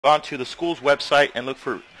on to the school's website and look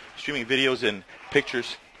for streaming videos and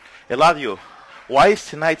pictures. Eladio, why is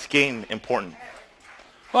tonight's game important?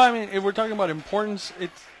 Well, I mean, if we're talking about importance,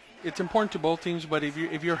 it's important to both teams. But if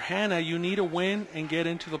you're Hanna, you need a win and get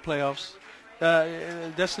into the playoffs.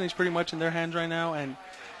 Destiny's pretty much in their hands right now, and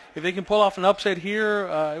if they can pull off an upset here,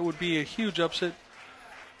 it would be a huge upset.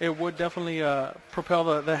 It would definitely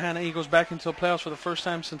propel the Hanna Eagles back into the playoffs for the first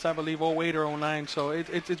time since, I believe, 08 or 09. So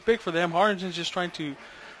it's big for them. Harlingen's just trying to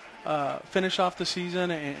finish off the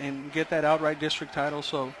season and get that outright district title.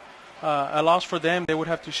 So a loss for them, they would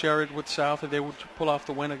have to share it with South if they would pull off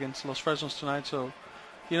the win against Los Fresnos tonight. So,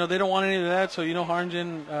 they don't want any of that. So,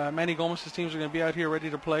 Harlingen, Manny Gomez's teams are going to be out here ready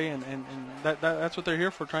to play, and that's what they're here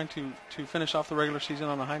for, trying to finish off the regular season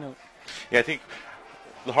on a high note. Yeah, I think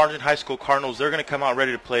the Harlingen High School Cardinals, they're going to come out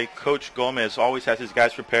ready to play. Coach Gomez always has his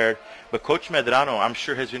guys prepared, but Coach Medrano, I'm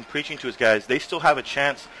sure, has been preaching to his guys. They still have a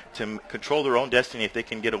chance to control their own destiny if they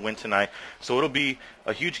can get a win tonight. So it'll be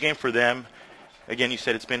a huge game for them. Again, you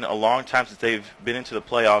said it's been a long time since they've been into the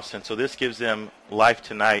playoffs, and so this gives them life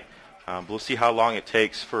tonight. We'll see how long it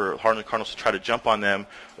takes for Harlingen Cardinals to try to jump on them,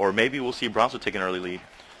 or maybe we'll see Brownsville take an early lead.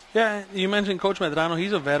 Yeah, you mentioned Coach Medrano.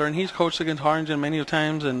 He's a veteran. He's coached against Harlingen many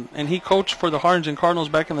times, and he coached for the Harlingen Cardinals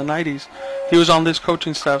back in the 90s. He was on this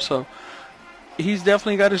coaching staff, so he's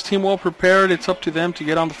definitely got his team well prepared. It's up to them to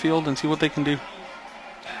get on the field and see what they can do.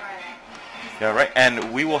 Yeah, right.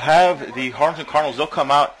 And we will have the Harlingen Cardinals. They'll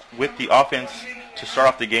come out with the offense to start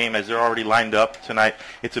off the game as they're already lined up tonight.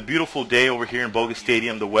 It's a beautiful day over here in Bogus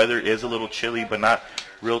Stadium. The weather is a little chilly, but not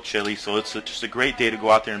real chilly, so it's just a great day to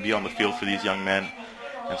go out there and be on the field for these young men.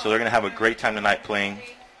 And so they're going to have a great time tonight playing.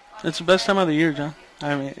 It's the best time of the year, John.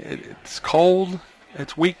 I mean, it's cold.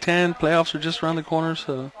 It's week 10. Playoffs are just around the corner,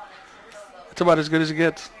 so it's about as good as it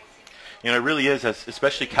gets. It really is,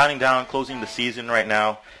 especially counting down, closing the season right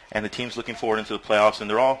now, and the team's looking forward into the playoffs. And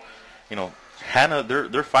they're all, Hanna,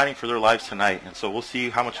 they're fighting for their lives tonight. And so we'll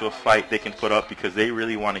see how much of a fight they can put up because they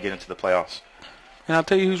really want to get into the playoffs. And I'll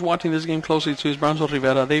tell you who's watching this game closely, too, is Brownsville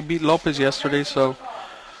Rivera. They beat Lopez yesterday, so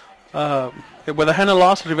with a Hanna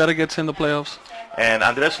loss, Rivera gets in the playoffs. And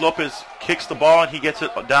Andres Lopez kicks the ball, and he gets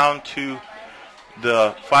it down to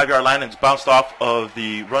the 5-yard line, and it's bounced off of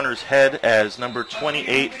the runner's head as number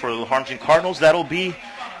 28 for the Harlingen Cardinals. That'll be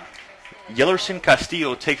Yellerson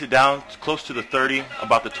Castillo. Takes it down close to the 30,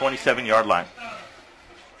 about the 27-yard line.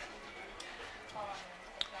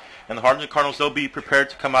 And the Harlingen Cardinals, they'll be prepared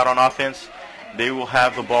to come out on offense. They will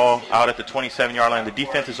have the ball out at the 27-yard line. The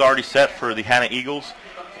defense is already set for the Hanna Eagles.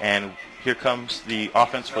 And here comes the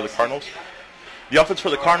offense for the Cardinals. The offense for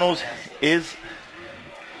the Cardinals is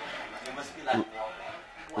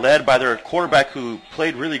led by their quarterback who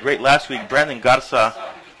played really great last week. Brandon Garza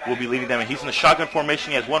will be leading them. And he's in the shotgun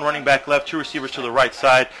formation. He has one running back left, two receivers to the right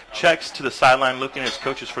side. Checks to the sideline looking at his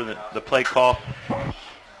coaches for the play call.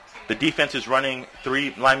 The defense is running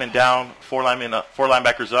 3 linemen down, 4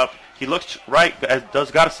 linebackers up. He looks right, as does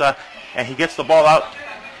Garza, and he gets the ball out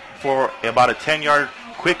for about a 10-yard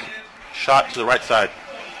quick shot to the right side.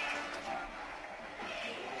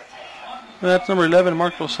 That's number 11,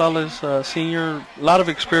 Mark Rosales, senior. A lot of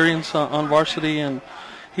experience on varsity, and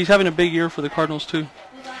he's having a big year for the Cardinals, too.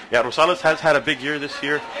 Yeah, Rosales has had a big year this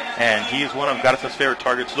year, and he is one of Garza's favorite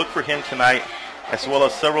targets. Look for him tonight, as well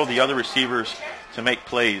as several of the other receivers, to make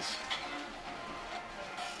plays.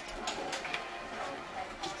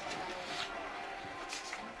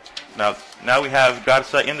 Now we have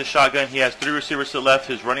Garza in the shotgun. He has 3 receivers to the left,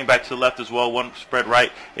 his running back to the left as well, 1 spread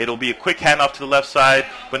right. It'll be a quick handoff to the left side,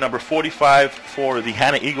 but number 45 for the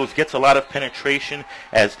Hanna Eagles gets a lot of penetration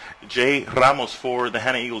as Jay Ramos for the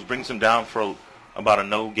Hanna Eagles brings him down for about a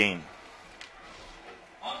no gain.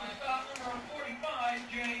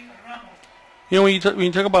 When you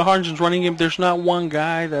talk about Harlingen's running game, there's not one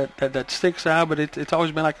guy that sticks out, but it's always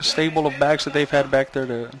been like a stable of backs that they've had back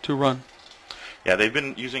there to run. Yeah, they've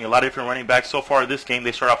been using a lot of different running backs. So far this game,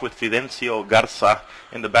 they start off with Fidencio Garza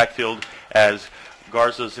in the backfield. As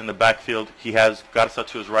Garza's in the backfield, he has Garza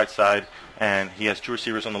to his right side, and he has 2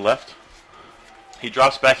 receivers on the left. He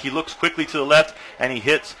drops back. He looks quickly to the left, and he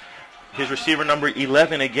hits his receiver number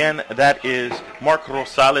 11 again. That is Mark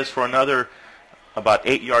Rosales for another about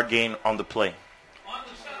 8-yard gain on the play.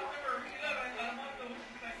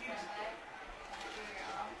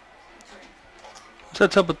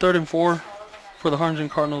 Sets up a 3rd and 4 for the Harlingen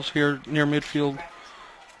Cardinals here near midfield.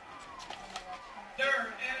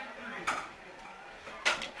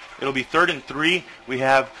 It'll be 3rd and 3. We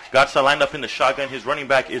have Garza lined up in the shotgun. His running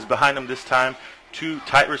back is behind him this time. 2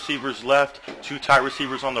 tight receivers left, 2 tight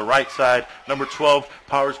receivers on the right side. Number 12,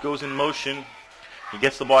 Powers goes in motion. He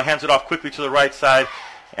gets the ball, hands it off quickly to the right side.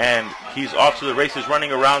 and he's off to the races,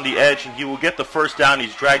 running around the edge, and he will get the first down.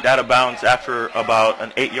 He's dragged out of bounds after about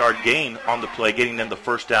an 8-yard gain on the play, getting them the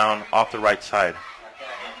first down off the right side.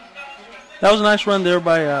 That was a nice run there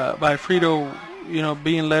by Frito,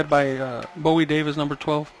 being led by Bowie Davis, number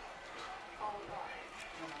 12.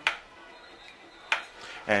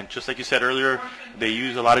 And just like you said earlier, they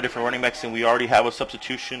use a lot of different running backs, and we already have a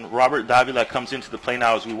substitution. Robert Davila comes into the play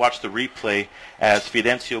now as we watch the replay as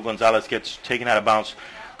Fidencio Gonzalez gets taken out of bounds.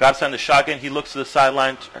 Garza in the shotgun. He looks to the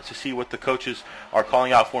sideline to see what the coaches are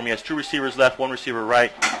calling out for him. He has 2 receivers left, 1 receiver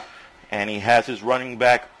right, and he has his running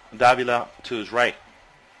back Davila to his right.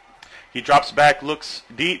 He drops back, looks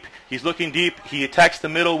deep. He's looking deep. He attacks the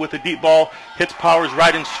middle with a deep ball, hits Powers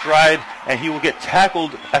right in stride, and he will get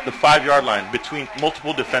tackled at the 5-yard line between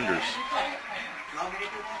multiple defenders.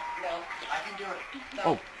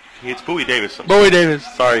 Oh, it's Bowie Davis. Bowie Davis.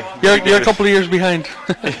 Sorry. You're a couple of years behind.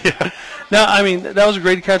 Yeah. No, I mean, that was a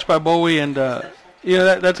great catch by Bowie, and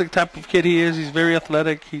that's the type of kid he is. He's very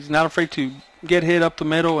athletic. He's not afraid to get hit up the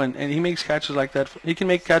middle, and he makes catches like that. He can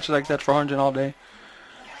make catches like that for Harlingen all day.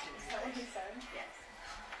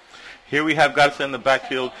 Here we have Garza in the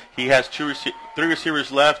backfield. He has 3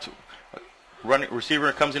 receivers left.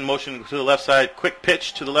 Receiver comes in motion to the left side. Quick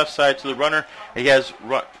pitch to the left side to the runner. He has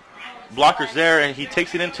blockers there, and he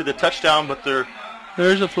takes it into the touchdown, but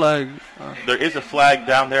there's a flag. There is a flag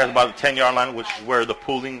down there at about the 10-yard line, which is where the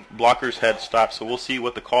pulling blockers had stopped. So we'll see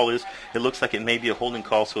what the call is. It looks like it may be a holding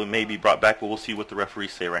call, so it may be brought back, but we'll see what the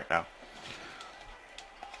referees say right now.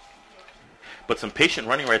 But some patient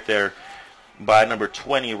running right there by number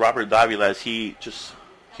 20, Robert Davila, as he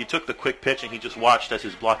took the quick pitch and he just watched as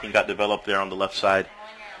his blocking got developed there on the left side.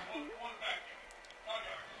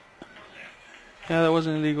 Yeah, that was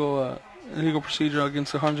an illegal procedure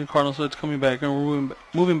against the Harlingen Cardinals, so it's coming back, and we're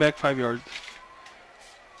moving back 5 yards.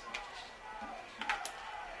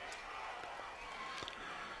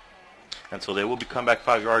 And so they will come back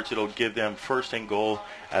 5 yards. It'll give them first and goal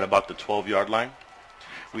at about the 12-yard line.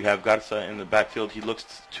 We have Garza in the backfield. He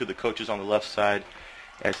looks to the coaches on the left side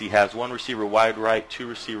as he has 1 receiver wide right, 2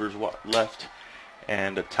 receivers left,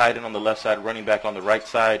 and a tight end on the left side, running back on the right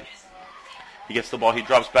side. He gets the ball. He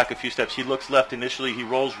drops back a few steps. He looks left initially. He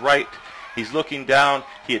rolls right. He's looking down.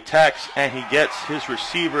 He attacks, and he gets his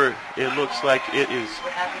receiver. It looks like it is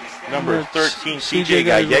number 13, CJ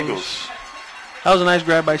Gallegos. That was a nice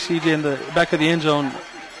grab by CJ in the back of the end zone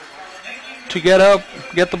to get up,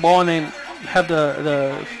 get the ball, and then have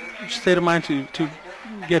the state of mind to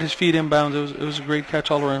get his feet inbounds. It was a great catch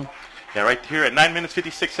all around. Yeah, right here at 9 minutes,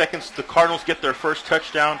 56 seconds, the Cardinals get their first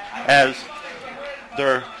touchdown as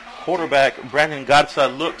their quarterback, Brandon Garza,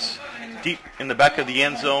 looks deep in the back of the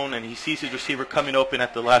end zone, and he sees his receiver coming open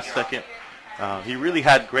at the last second. He really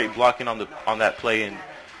had great blocking on that play, and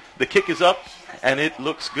the kick is up, and it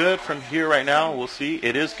looks good from here right now. We'll see.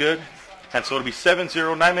 It is good. And so it'll be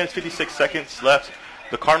 7-0, 9 minutes, 56 seconds left.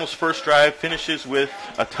 The Cardinals' first drive finishes with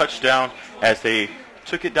a touchdown as they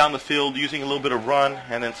took it down the field using a little bit of run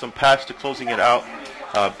and then some pass to closing it out.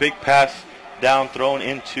 Big pass down thrown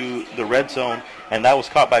into the red zone, and that was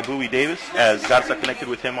caught by Bowie Davis as Garza connected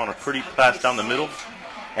with him on a pretty pass down the middle.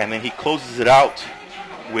 And then he closes it out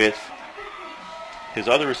with his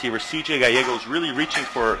other receiver, CJ Gallegos, really reaching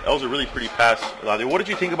for – that was a really pretty pass, Eladio. What did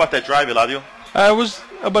you think about that drive, Eladio? It was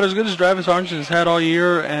about as good as drive as Harlingen has had all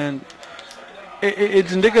year, and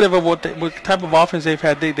it's indicative of what type of offense they've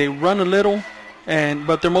had. They run a little,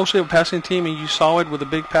 but they're mostly a passing team, and you saw it with the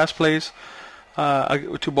big pass plays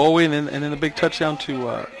to Bowie and then the big touchdown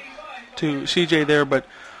to CJ there. But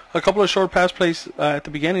a couple of short pass plays at the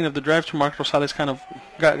beginning of the drive to Mark Rosales kind of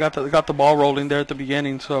got the ball rolling there at the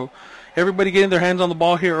beginning. So everybody getting their hands on the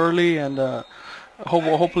ball here early, and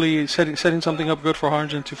hopefully setting something up good for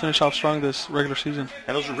Harlingen to finish off strong this regular season.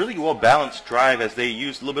 And those were really well-balanced drive as they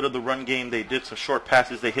used a little bit of the run game. They did some short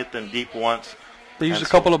passes. They hit them deep once. They used a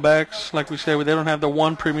couple of backs. Like we said, they don't have the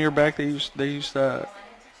one premier back. They used 2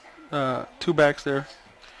 backs there.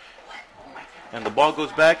 And the ball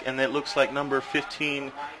goes back, and it looks like number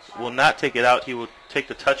 15 will not take it out. He will take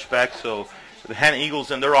the touchback. So the Hanna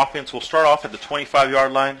Eagles and their offense will start off at the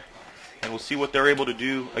 25-yard line. And we'll see what they're able to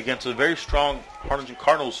do against a very strong Harlingen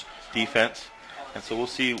Cardinals defense. And so we'll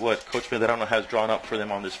see what Coach Medrano has drawn up for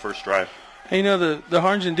them on this first drive. Hey, the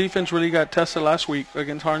Harlingen defense really got tested last week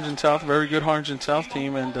against Harlingen South, very good Harlingen South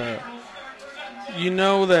team. And that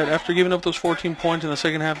after giving up those 14 points in the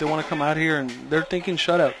second half, they want to come out here, and they're thinking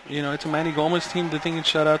shutout. It's a Manny Gomez team. They're thinking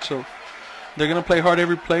shutout. So they're going to play hard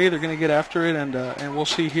every play. They're going to get after it, and we'll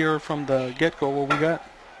see here from the get-go what we got.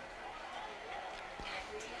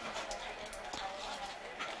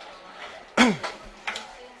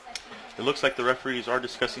 It looks like the referees are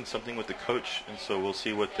discussing something with the coach, and so we'll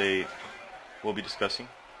see what they will be discussing.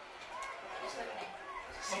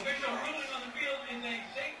 Official ruling on the field is a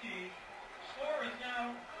safety. Score is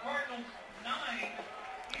now Cardinals 9,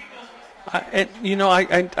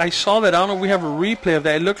 Eagles. I saw that. I don't know if we have a replay of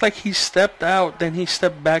that. It looked like he stepped out, then he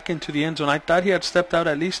stepped back into the end zone. I thought he had stepped out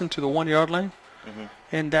at least into the 1 yard line,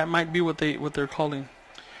 and that might be what they're calling.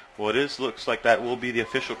 Well, looks like that will be the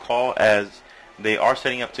official call as they are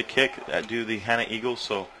setting up to kick due to the Hanna Eagles.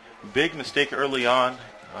 So big mistake early on.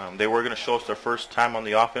 They were going to show us their first time on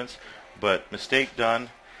the offense, but mistake done,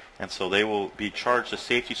 and so they will be charged as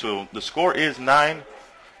safety. So the score is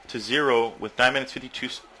 9-0 with 9 minutes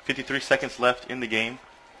 53 seconds left in the game,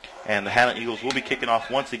 and the Hanna Eagles will be kicking off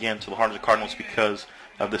once again to the Harlingen Cardinals because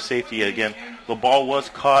of the safety. Again, the ball was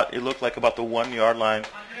caught. It looked like about the 1 yard line.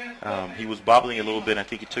 He was bobbling a little bit. I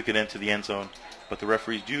think he took it into the end zone, but the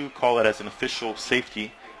referees do call it as an official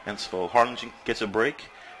safety, and so Harlingen gets a break,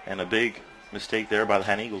 and a big mistake there by the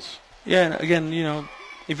Hanna Eagles. Yeah, and again,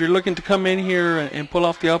 if you're looking to come in here and pull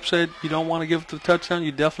off the upset, you don't want to give it the touchdown.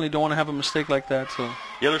 You definitely don't want to have a mistake like that. So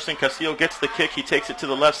Yellerson Castillo gets the kick. He takes it to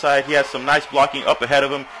the left side. He has some nice blocking up ahead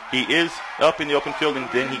of him. He is up in the open field, and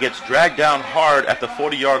then he gets dragged down hard at the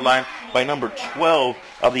 40-yard line by number 12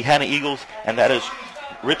 of the Hanna Eagles, and that is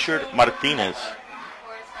Richard Martinez.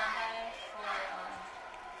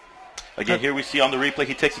 Again, here we see on the replay,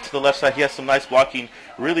 he takes it to the left side. He has some nice blocking,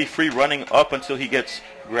 really free running up until he gets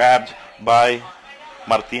grabbed by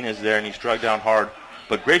Martinez there, and he's dragged down hard.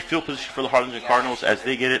 But great field position for the Harlingen Cardinals as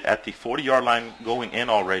they get it at the 40-yard line going in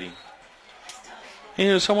already.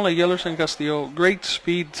 Someone like Yellerson Castillo, great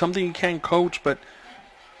speed, something you can't coach, but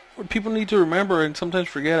what people need to remember and sometimes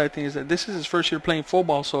forget, I think, is that this is his first year playing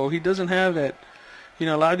football, so he doesn't have that.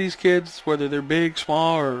 A lot of these kids, whether they're big,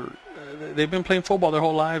 small, or they've been playing football their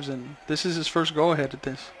whole lives, and this is his first go-ahead at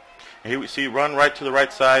this. And here we see run right to the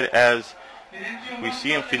right side as we see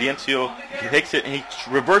him, Fidencio. He takes it and he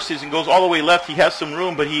reverses and goes all the way left. He has some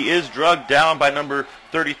room, but he is drugged down by number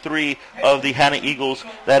 33 of the Hanna Eagles.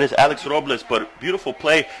 That is Alex Robles, but beautiful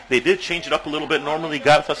play. They did change it up a little bit. Normally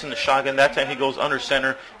got us in the shotgun. That time he goes under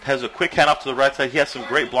center, has a quick handoff to the right side. He has some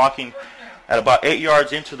great blocking. At about 8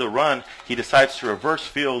 yards into the run, he decides to reverse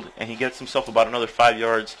field, and he gets himself about another 5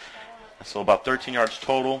 yards. So about 13 yards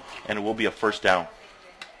total, and it will be a first down.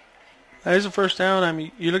 That is a first down. I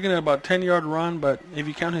mean, you're looking at about a 10-yard run, but if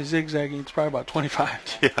you count his zigzagging, it's probably about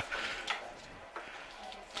 25. Yeah.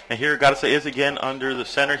 And here, Garza is again under the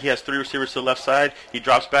center. He has 3 receivers to the left side. He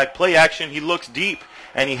drops back. Play action. He looks deep,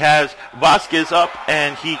 and he has Vasquez up,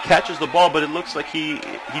 and he catches the ball, but it looks like he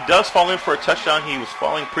does fall in for a touchdown. He was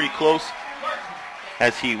falling pretty close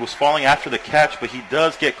as he was falling after the catch, but he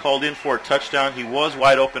does get called in for a touchdown. He was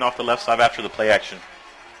wide open off the left side after the play action.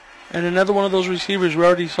 And another one of those receivers, we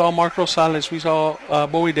already saw Mark Rosales, we saw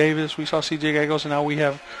Bowie Davis, we saw C.J. Gallegos, and now we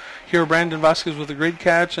have here Brandon Vasquez with a great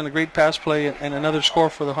catch and a great pass play and another score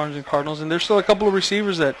for the Harlingen Cardinals. And there's still a couple of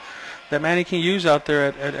receivers that Manny can use out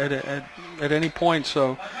there at any point.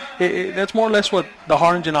 So that's more or less what the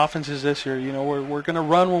Harlingen offense is this year. We're going to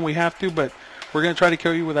run when we have to, but we're going to try to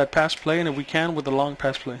carry you with that pass play, and if we can, with the long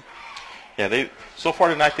pass play. Yeah, so far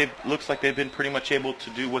tonight, looks like they've been pretty much able to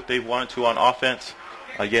do what they wanted to on offense.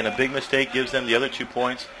 Again, a big mistake gives them the other 2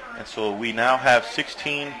 points, and so we now have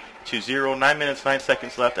 16-0, 9 minutes, 9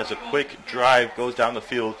 seconds left as a quick drive goes down the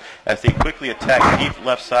field as they quickly attack deep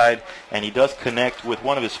left side, and he does connect with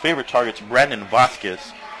one of his favorite targets, Brandon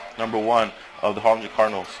Vasquez, number 1 of the Harlingen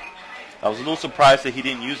Cardinals. I was a little surprised that he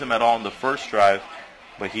didn't use him at all in the first drive,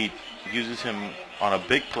 but he uses him on a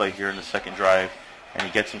big play here in the second drive, and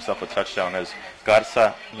he gets himself a touchdown as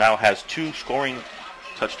Garza now has 2 scoring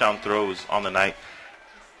touchdown throws on the night.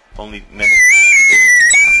 Only minutes.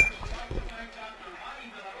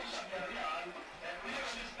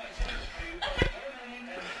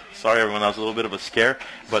 Sorry, everyone, that was a little bit of a scare.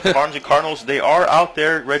 But the Harlingen Cardinals, they are out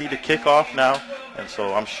there ready to kick off now, and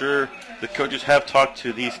so I'm sure the coaches have talked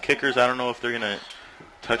to these kickers. I don't know if they're going to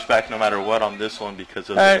touch back no matter what on this one because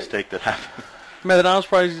of the mistake that happened. Medrano's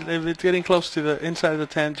probably, if it's getting close to the inside of the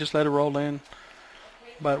tent, just let it roll in.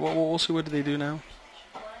 But we'll see what they do now.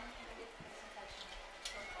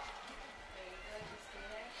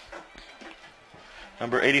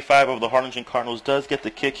 Number 85 of the Harlingen Cardinals does get the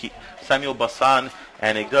kick, Samuel Bassan,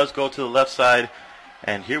 and it does go to the left side.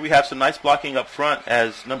 And here we have some nice blocking up front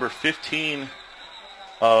as number 15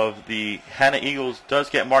 of the Hanna Eagles does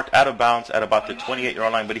get marked out of bounds at about the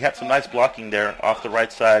 28-yard line, but he had some nice blocking there off the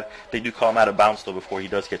right side. They do call him out of bounds, though, before he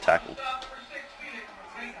does get tackled.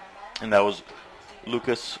 And that was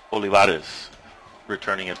Lucas Olivares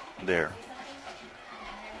returning it there.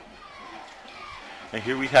 And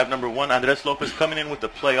here we have number 1, Andres Lopez, coming in with the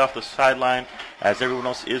play off the sideline as everyone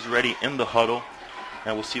else is ready in the huddle.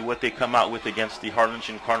 And we'll see what they come out with against the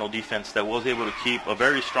Harlingen Cardinal defense that was able to keep a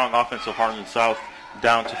very strong offense of Harlingen South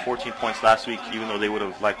down to 14 points last week, even though they would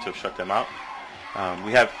have liked to have shut them out.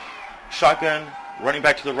 We have shotgun, running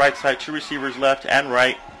back to the right side, 2 receivers left and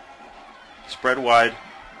right, spread wide.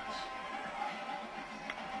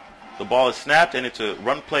 The ball is snapped, and it's a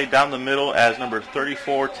run play down the middle as number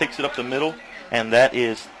 34 takes it up the middle. And that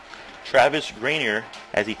is Travis Grenier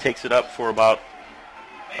as he takes it up for about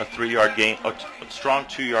a 3-yard gain, a strong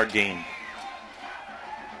 2-yard gain.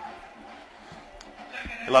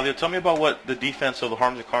 Eladio, tell me about what the defense of the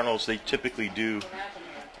Harlingen Cardinals, they typically do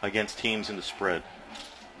against teams in the spread.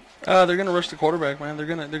 They're going to rush the quarterback, man.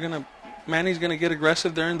 Manny's going to get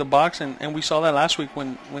aggressive there in the box, and we saw that last week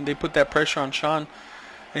when they put that pressure on Sean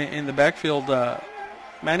in the backfield.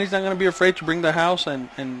 Manny's not going to be afraid to bring the house, and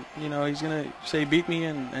you know, he's going to say, beat me,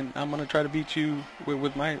 and I'm going to try to beat you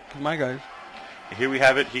with my guys. Here we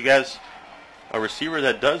have it. He has a receiver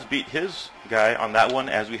that does beat his guy on that one,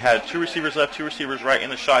 as we had 2 receivers left, 2 receivers right in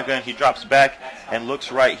the shotgun. He drops back and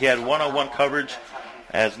looks right. He had one-on-one coverage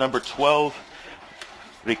as number 12,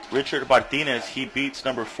 Richard Martinez, he beats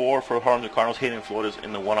number 4 for Harlingen Cardinals, Hayden Flores,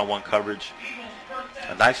 in the one-on-one coverage.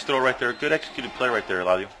 A nice throw right there. Good executed play right there,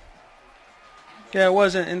 Eladio. Yeah, it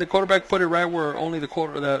was, and the quarterback put it right where only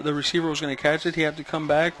the receiver was going to catch it. He had to come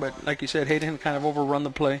back, but like you said, Hayden kind of overrun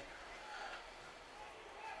the play.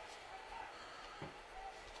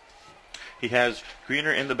 He has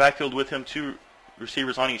Greener in the backfield with him, 2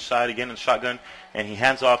 receivers on each side, again in shotgun, and he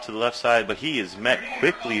hands off to the left side, but he is met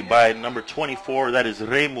quickly by number 24, that is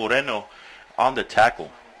Rey Moreno, on the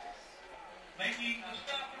tackle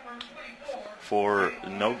for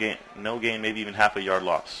no gain, maybe even half a yard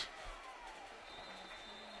loss.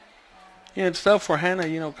 Yeah, it's tough for Hanna,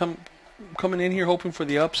 you know, coming in here hoping for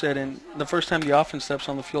the upset, and the first time the offense steps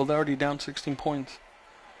on the field, they're already down 16 points.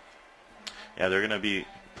 Yeah, they're going to be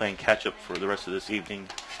playing catch-up for the rest of this evening,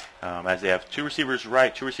 as they have 2 receivers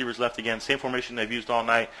right, 2 receivers left again. Same formation they've used all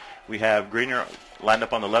night. We have Greener lined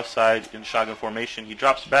up on the left side in shotgun formation. He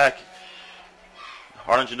drops back.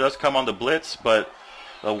 Harlingen does come on the blitz, but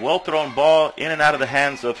a well-thrown ball in and out of the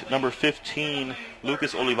hands of number 15,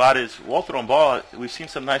 Lucas Olivares. Well-thrown ball. We've seen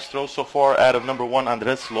some nice throws so far out of number 1,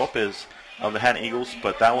 Andres Lopez of the Hanna Eagles,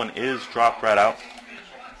 but that one is dropped right out.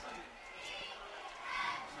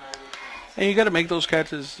 And you got to make those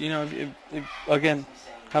catches. You know, if, again,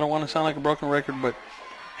 I don't want to sound like a broken record, but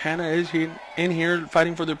Hanna is in here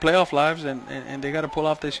fighting for their playoff lives, and they got to pull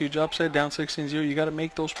off this huge upset, down 16-0. You got to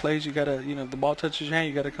make those plays. You got to, you know, the ball touches your hand,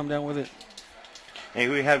 you got to come down with it. And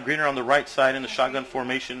we have Greener on the right side in the shotgun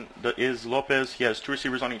formation. That is Lopez. He has 2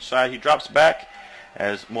 receivers on each side. He drops back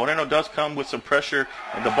as Moreno does come with some pressure,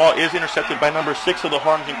 and the ball is intercepted by number 6 of the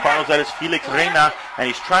Harlingen Cardinals. That is Felix Reina, and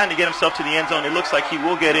he's trying to get himself to the end zone. It looks like he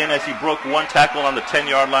will get in as he broke 1 tackle on the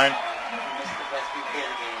 10-yard line.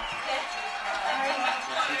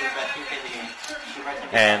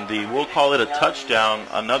 And we'll call it a touchdown,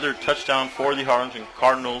 another touchdown for the Harlingen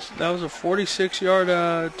Cardinals. That was a 46-yard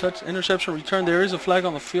interception return. There is a flag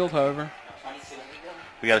on the field, however.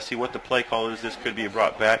 We got to see what the play call is. This could be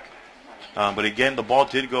brought back. But again, the ball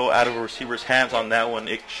did go out of a receiver's hands on that one.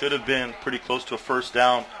 It should have been pretty close to a first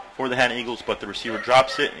down for the Hanna Eagles, but the receiver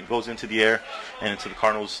drops it and goes into the air and into the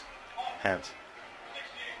Cardinals' hands.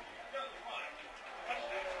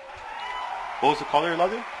 What was the call there,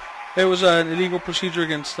 Eladio? It was an illegal procedure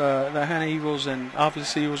against the Hanna Eagles, and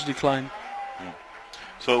obviously it was declined.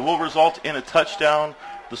 So it will result in a touchdown.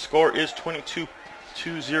 The score is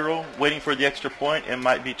 22-0, waiting for the extra point. It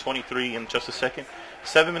might be 23 in just a second.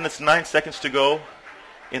 7 minutes, 9 seconds to go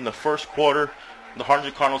in the first quarter. The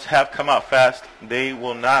Harlingen Cardinals have come out fast. They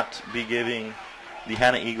will not be giving the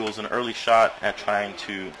Hanna Eagles an early shot at trying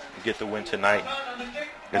to get the win tonight,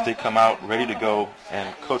 as they come out ready to go.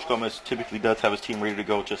 And Coach Gomez typically does have his team ready to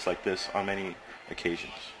go just like this on many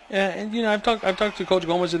occasions. Yeah, and you know, I've talked to Coach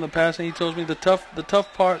Gomez in the past, and he tells me the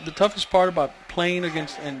toughest part about playing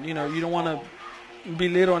against, and you know, you don't want to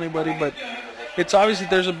belittle anybody, but it's obviously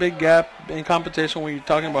there's a big gap in competition when you're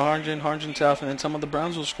talking about Harlingen South, and then some of the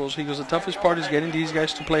Brownsville schools. He goes, the toughest part is getting these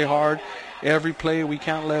guys to play hard. Every play we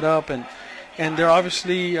can't let up, and they're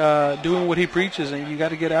obviously doing what he preaches, and you got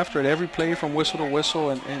to get after it every play from whistle to whistle,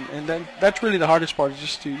 and that's really the hardest part, is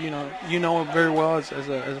just to, you know very well as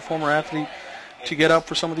a former athlete, to get up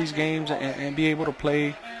for some of these games and be able to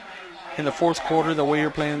play in the fourth quarter the way you're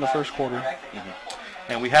playing in the first quarter. Mm-hmm.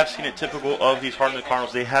 And we have seen it typical of these Harlingen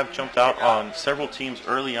Cardinals. They have jumped out on several teams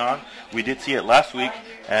early on. We did see it last week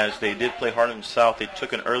as they did play Harlingen South. They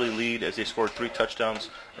took an early lead as they scored 3 touchdowns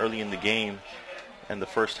early in the game. in the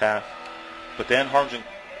first half. But then Harlingen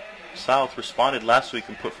South responded last week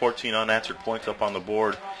and put 14 unanswered points up on the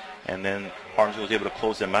board, and then Harlingen was able to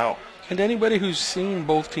close them out. And anybody who's seen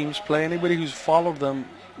both teams play, anybody who's followed them,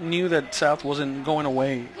 knew that South wasn't going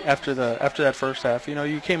away after that first half. You know,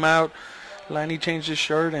 you came out, Lanny changed his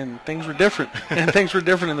shirt, and things were different. And things were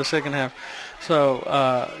different in the second half.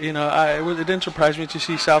 So, you know, it didn't surprise me to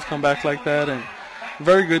see South come back like that. And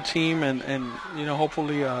very good team, and you know,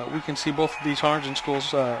 hopefully we can see both of these Harlingen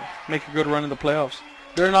schools make a good run in the playoffs.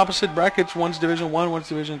 They're in opposite brackets. One's Division I, one's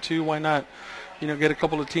Division II. Why not, you know, get a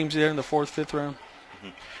couple of teams there in the 4th, 5th round? Mm-hmm.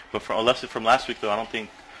 But from a lesson from last week, though, I don't think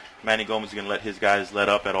Manny Gomez is going to let his guys let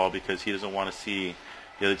up at all, because he doesn't want to see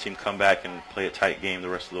the other team come back and play a tight game the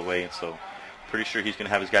rest of the way. And so pretty sure he's going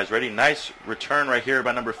to have his guys ready. Nice return right here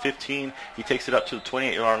by number 15. He takes it up to the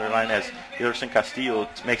 28-yard line as Ederson Castillo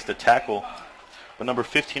makes the tackle. But number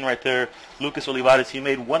 15 right there, Lucas Olivares, he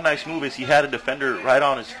made one nice move as he had a defender right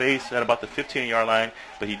on his face at about the 15-yard line,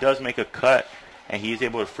 but he does make a cut, and he's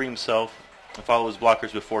able to free himself and follow his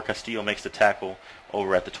blockers before Castillo makes the tackle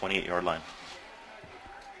over at the 28-yard line.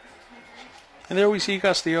 And there we see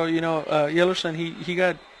Castillo. You know, Yellerson, he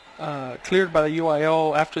got cleared by the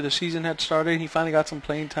UIL after the season had started. He finally got some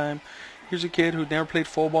playing time. Here's a kid who never played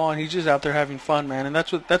football, and he's just out there having fun, man. And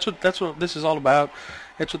that's what this is all about.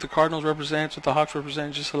 That's what the Cardinals represent. It's what the Hawks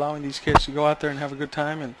represent. Just allowing these kids to go out there and have a good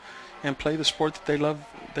time and play the sport that they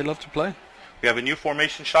love to play. We have a new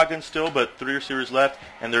formation, shotgun still, but 3 receivers left,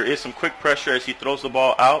 and there is some quick pressure as he throws the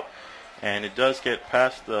ball out, and it does get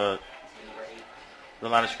past the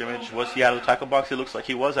line of scrimmage. Was he out of the tackle box? It looks like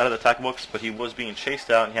he was out of the tackle box, but he was being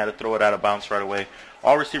chased out, and he had to throw it out of bounds right away.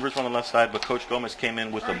 All receivers on the left side, but Coach Gomez came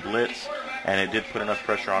in with a blitz, and it did put enough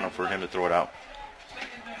pressure on him for him to throw it out.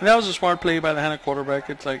 And that was a smart play by the Hanna quarterback.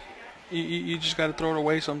 It's like you just got to throw it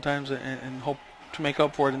away sometimes and hope to make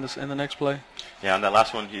up for it in the next play. Yeah, on that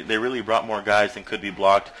last one, they really brought more guys than could be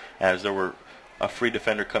blocked, as there were a free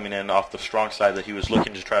defender coming in off the strong side that he was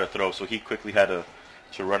looking to try to throw, so he quickly had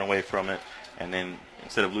to run away from it, and then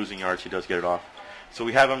instead of losing yards, he does get it off. So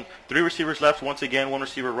we have him 3 receivers left. Once again, 1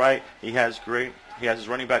 receiver right. He has his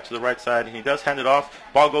running back to the right side, and he does hand it off.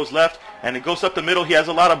 Ball goes left, and it goes up the middle. He has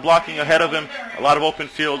a lot of blocking ahead of him, a lot of open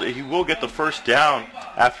field. He will get the first down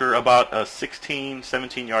after about a 16,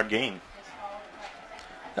 17-yard gain.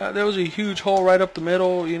 There was a huge hole right up the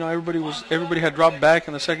middle. You know, everybody had dropped back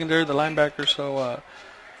in the secondary, the linebacker. So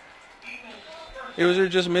it was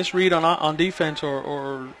just a misread on defense,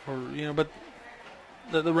 or you know, but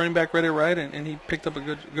the running back read it right, and he picked up a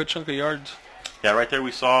good chunk of yards. Yeah, right there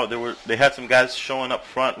we saw they had some guys showing up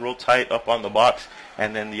front real tight up on the box,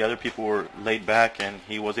 and then the other people were laid back, and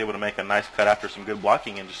he was able to make a nice cut after some good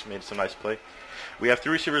blocking and just made some nice play. We have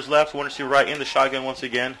 3 receivers left, 1 receiver right in the shotgun once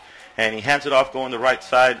again, and he hands it off going the right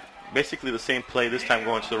side. Basically the same play, this time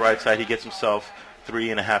going to the right side. He gets himself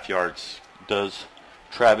 3.5 yards. Does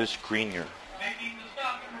Travis Grenier. Making the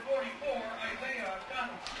stop, number 44, Isaiah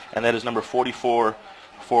Cano. And that is number 44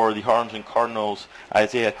 for the Harlingen Cardinals,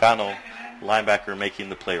 Isaiah Cano, linebacker, making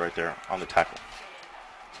the play right there on the tackle.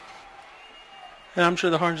 And I'm sure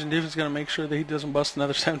the Harlingen defense is going to make sure that he doesn't bust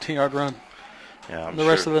another 17-yard run Yeah,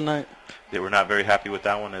 rest of the night. They were not very happy with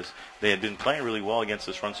that one, as they had been playing really well against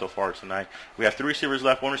this run so far tonight. We have 3 receivers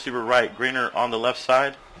left, 1 receiver right, Greener on the left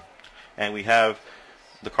side. And we have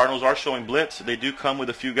the Cardinals are showing blitz. They do come with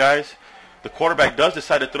a few guys. The quarterback does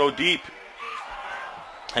decide to throw deep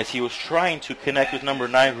as he was trying to connect with number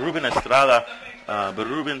 9, Ruben Estrada. But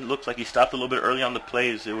Ruben looked like he stopped a little bit early on the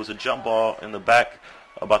plays. It was a jump ball in the back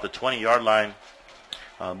about the 20-yard line.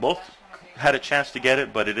 Both had a chance to get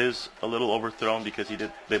it, but it is a little overthrown because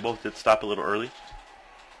they both did stop a little early,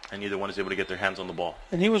 and neither one is able to get their hands on the ball.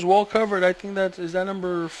 And he was well covered. I think is that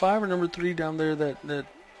number 5 or number 3 down there that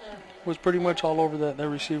was pretty much all over that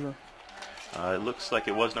receiver. It looks like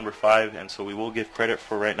it was number 5, and so we will give credit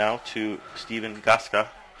for right now to Steven Gasca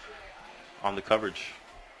on the coverage.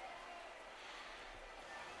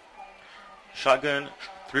 Shotgun,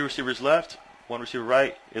 3 receivers left, 1 receiver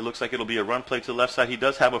right. It looks like it'll be a run play to the left side. He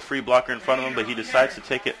does have a free blocker in front of him, but he decides to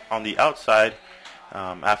take it on the outside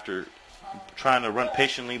after trying to run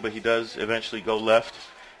patiently, but he does eventually go left.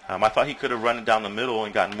 I thought he could have run it down the middle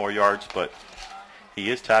and gotten more yards, but he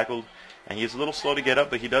is tackled, and he is a little slow to get up,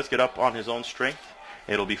 but he does get up on his own strength.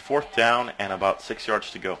 It'll be 4th down and about 6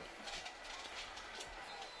 yards to go.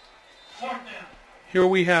 Here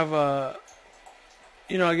we have,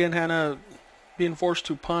 again, Hanna being forced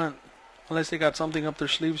to punt, unless they got something up their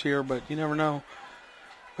sleeves here, but you never know.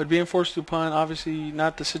 But being forced to punt, obviously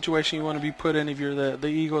not the situation you want to be put in if you're the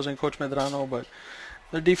Eagles and Coach Medrano, but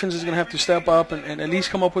their defense is going to have to step up and at least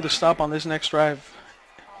come up with a stop on this next drive.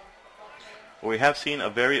 We have seen a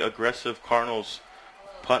very aggressive Cardinals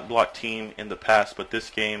punt block team in the past, but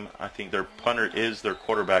this game, I think their punter is their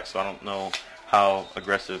quarterback, so I don't know how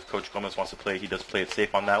aggressive Coach Gomez wants to play. He does play it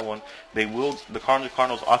safe on that one. The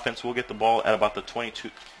Cardinals offense will get the ball at about the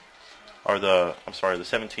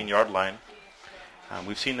 17-yard line.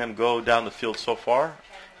 We've seen them go down the field so far,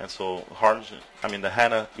 and so the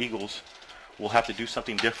Hanna Eagles will have to do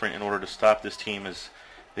something different in order to stop this team, as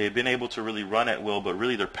they've been able to really run at will, but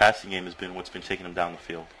really their passing game has been what's been taking them down the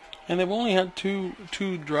field. And they've only had two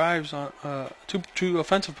drives on two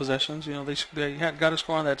offensive possessions. You know, they got a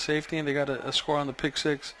score on that safety, and they got a score on the pick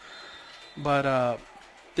six. But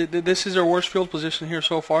this is their worst field position here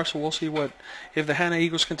so far. So we'll see if the Hanna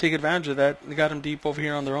Eagles can take advantage of that. They got them deep over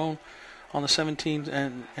here on their own, on the 17,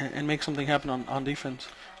 and make something happen on defense.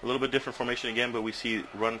 A little bit different formation again, but we see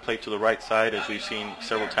run play to the right side as we've seen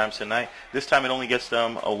several times tonight. This time it only gets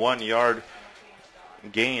them a 1-yard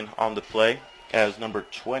gain on the play, as number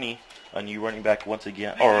 20, a new running back once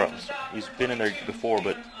again, or he's been in there before,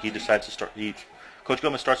 but he decides to start. Coach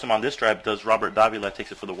Gomez starts him on this drive. Does Robert Davila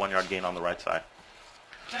takes it for the 1-yard gain on the right side.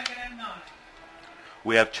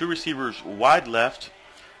 We have two receivers wide left,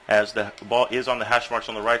 as the ball is on the hash marks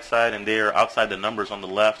on the right side, and they are outside the numbers on the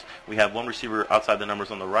left. We have one receiver outside the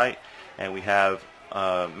numbers on the right, and we have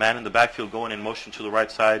a man in the backfield going in motion to the right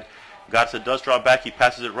side. Garza does draw back. He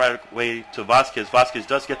passes it right away to Vasquez. Vasquez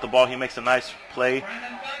does get the ball. He makes a nice play,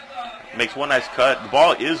 makes one nice cut. The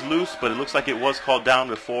ball is loose, but it looks like it was called down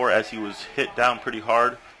before, as he was hit down pretty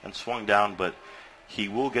hard and swung down, but he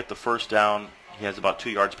will get the first down. He has about 2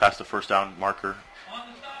 yards past the first down marker.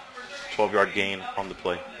 12-yard gain on the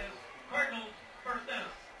play.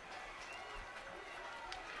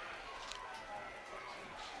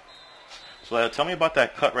 So tell me about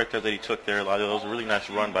that cut right there that he took there, Eladio. That was a really nice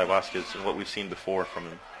run by Vasquez, and what we've seen before from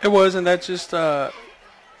him. It was, and that's just Coach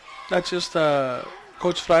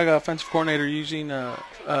Fraga, offensive coordinator, using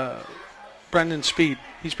Brandon's speed.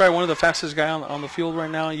 He's probably one of the fastest guy on the field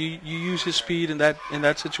right now. You use his speed in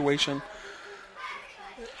that situation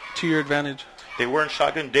to your advantage. They were in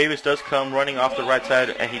shotgun. Davis does come running off the right side,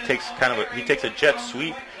 and he takes a jet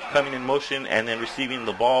sweep, coming in motion and then receiving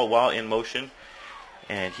the ball while in motion.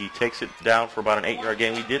 And he takes it down for about an 8-yard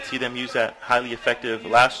gain. We did see them use that highly effective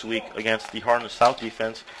last week against the Harlingen South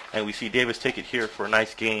defense, and we see Davis take it here for a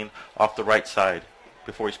nice gain off the right side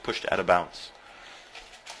before he's pushed out of bounds.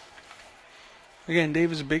 Again,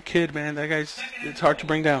 Davis is a big kid, man. That guy's, it's hard to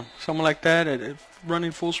bring down. Someone like that at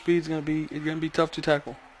running full speed is going to be tough to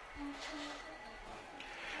tackle.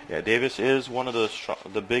 Yeah, Davis is one of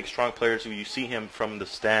the big, strong players. When you see him from the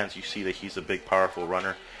stands, you see that he's a big, powerful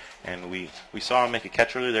runner. And we saw him make a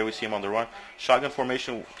catch earlier. There we see him on the run. Shotgun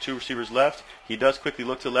formation, two receivers left. He does quickly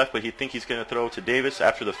look to the left, but he thinks he's going to throw to Davis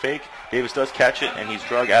after the fake. Davis does catch it, and he's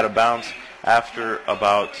dragged out of bounds after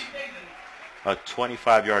about a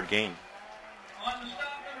 25-yard gain.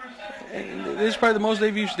 And this is probably the most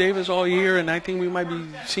they've used Davis all year, and I think we might be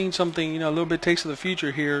seeing something, a little bit taste of the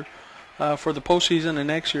future here for the postseason and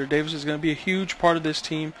next year. Davis is going to be a huge part of this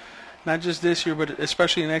team. Not just this year, but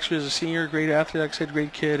especially next year as a senior. Great athlete, like I said,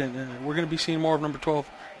 great kid, and we're going to be seeing more of number 12.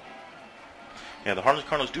 Yeah, the Harlingen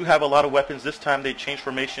Cardinals do have a lot of weapons. This time they changed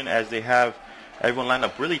formation as they have everyone lined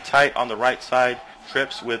up really tight on the right side.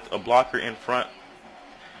 Trips with a blocker in front,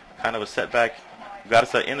 kind of a setback.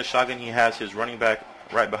 Garza in the shotgun. He has his running back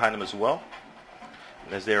right behind him as well.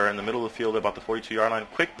 As they are in the middle of the field, about the 42-yard line.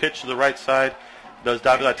 Quick pitch to the right side. Does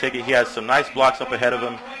Davila take it? He has some nice blocks up ahead of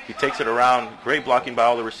him. He takes it around. Great blocking by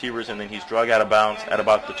all the receivers, and then he's dragged out of bounds at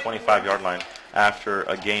about the 25-yard line after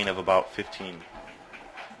a gain of about 15.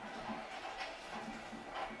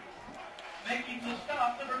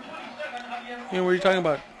 When you're talking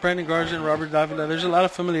about Brandon Garza and Robert Davila, there's a lot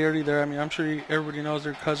of familiarity there. I mean, I'm sure everybody knows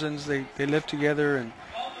they're cousins. They live together, and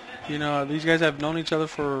these guys have known each other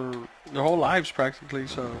for their whole lives practically.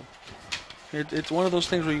 So it's one of those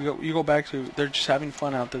things where you go back to, they're just having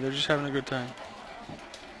fun out there. They're just having a good time.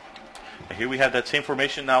 Here we have that same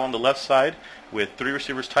formation now on the left side with three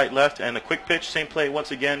receivers tight left and a quick pitch. Same play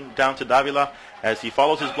once again down to Davila. As he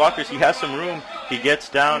follows his blockers, he has some room. He gets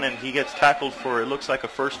down and he gets tackled for, it looks like, a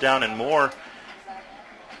first down and more,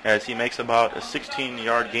 as he makes about a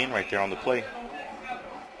 16-yard gain right there on the play.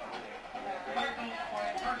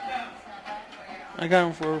 I got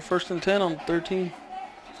him for first and 10 on 13.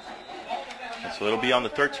 And so it'll be on the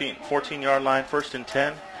 14-yard line, first and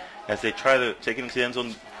 10, as they try to take it into the end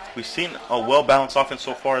zone. We've seen a well-balanced offense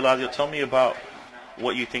so far. Eladio, tell me about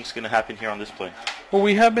what you think is going to happen here on this play. Well,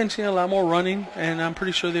 we have been seeing a lot more running, and I'm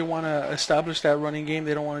pretty sure they want to establish that running game.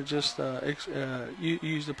 They don't want to just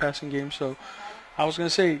use the passing game. So I was going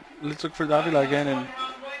to say, let's look for Davila again. And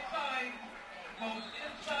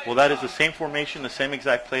Well, that is the same formation, the same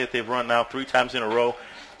exact play that they've run now 3 times in a row.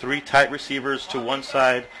 3 tight receivers to one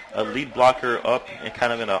side, a lead blocker up and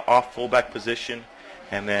kind of in an off fullback position,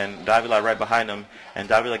 and then Davila right behind him. And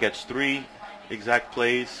Davila gets 3 exact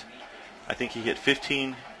plays. I think he hit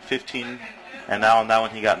 15, and now on that one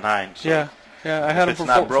he got 9. So yeah, I had him for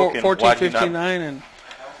 14, 15, 9, and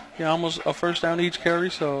almost a first down each carry.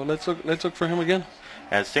 So let's look for him again.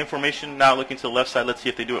 And same formation now, looking to the left side. Let's see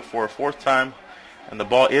if they do it for a 4th time. And the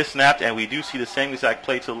ball is snapped, and we do see the same exact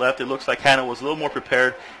play to the left. It looks like Hanna was a little more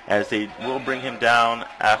prepared, as they will bring him down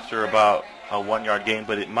after about a 1-yard gain,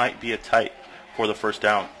 but it might be a tight for the first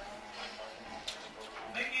down.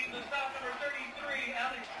 Making the stop, number 33,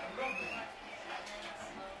 Alex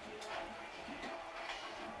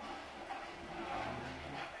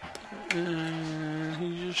Robles.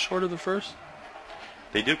 He's just short of the first.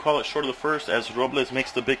 They do call it short of the first, as Robles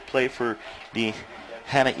makes the big play for the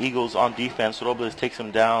Hanna Eagles on defense. Robles takes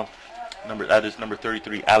him down. That is number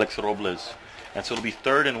 33, Alex Robles. And so it'll be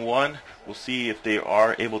 3rd and 1. We'll see if they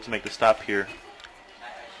are able to make the stop here.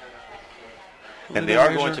 And they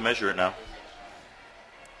are going to measure it now.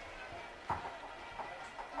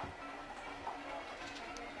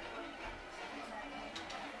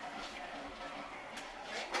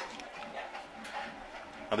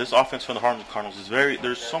 Now this offense from the Harlingen Cardinals is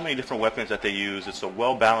there's so many different weapons that they use. It's a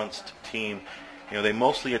well-balanced team. They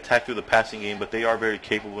mostly attack through the passing game, but they are very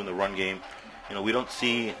capable in the run game. We don't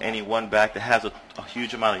see any one back that has a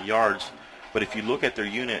huge amount of yards. But if you look at their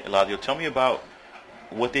unit, Eladio, tell me about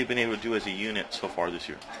what they've been able to do as a unit so far this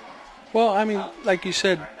year. Well, I mean, like you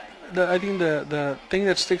said, I think the thing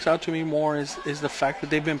that sticks out to me more is the fact that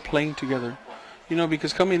they've been playing together.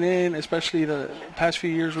 Because coming in, especially the past few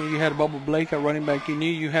years when you had Bubba Blake at running back, you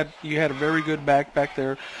knew you had a very good back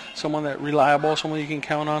there, someone that reliable, someone you can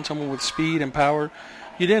count on, someone with speed and power.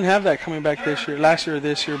 You didn't have that coming back last year or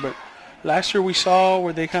this year, but last year we saw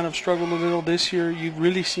where they kind of struggled a little. This year you've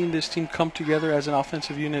really seen this team come together as an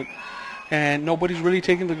offensive unit, and nobody's really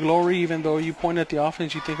taking the glory. Even though you point at the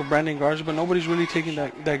offense, you think of Brandon Garza, but nobody's really taking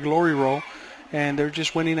that glory role, and they're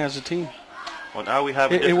just winning as a team. Well, now we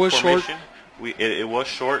have a different formation. It was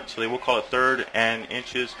short, so they will call it 3rd and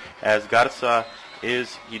inches, as Garza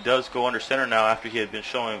he does go under center now after he had been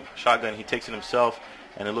showing shotgun. He takes it himself,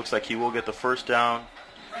 and it looks like he will get the first down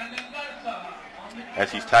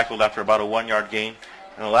as he's tackled after about a 1-yard gain.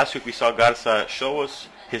 And last week we saw Garza show us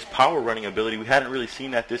his power running ability. We hadn't really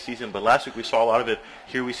seen that this season, but last week we saw a lot of it.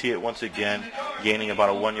 Here we see it once again, gaining about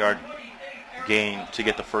a 1-yard gain to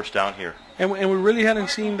get the first down here. And we really hadn't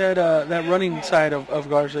seen that running side of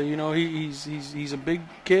Garza. He's a big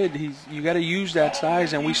kid. You got to use that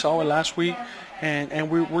size, and we saw it last week. And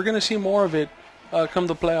we're going to see more of it come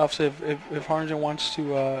the playoffs if Harlingen wants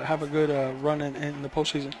to have a good run in the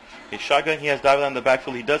postseason. His shotgun, he has Davila in the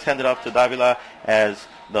backfield. He does hand it off to Davila, as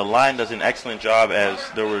the line does an excellent job, as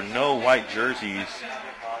there were no white jerseys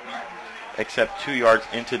except 2 yards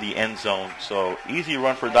into the end zone. So easy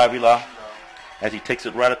run for Davila as he takes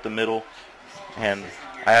it right up the middle. And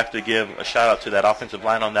I have to give a shout-out to that offensive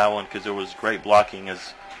line on that one, because there was great blocking,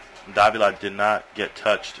 as Davila did not get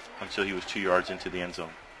touched until he was 2 yards into the end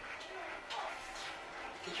zone.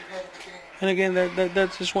 And again,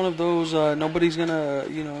 that's just one of those. Nobody's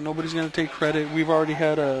gonna take credit. We've already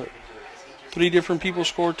had 3 different people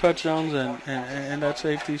score touchdowns and that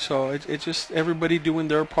safety. So it's just everybody doing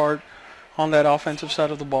their part on that offensive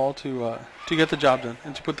side of the ball to get the job done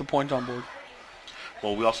and to put the points on board.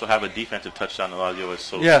 Well, we also have a defensive touchdown, Eladio.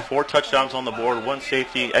 So 4 touchdowns on the board, 1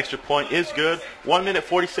 safety. Extra point is good. 1 minute,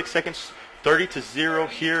 46 seconds, 30-0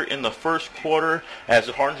 here in the first quarter, as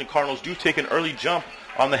the Harlingen Cardinals do take an early jump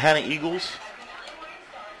on the Hanna Eagles.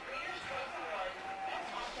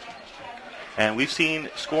 And we've seen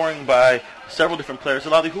scoring by several different players.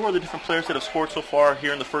 Eladio, who are the different players that have scored so far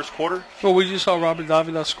here in the first quarter? Well, we just saw Robert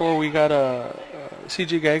Davila score. We got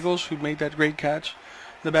C.J. Gallegos, who made that great catch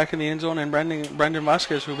in the back of the end zone, and Brandon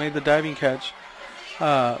Vasquez, who made the diving catch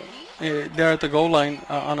there at the goal line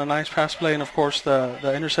on a nice pass play. And, of course,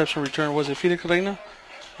 the interception return, was it Felix Reina,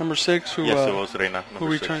 number 6, who, yes, it was Reina, who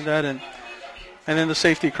returned that, and then the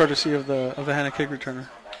safety courtesy of the Hanna kick returner.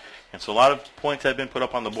 And so a lot of points have been put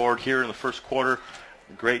up on the board here in the first quarter.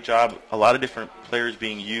 Great job. A lot of different players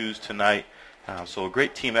being used tonight. So a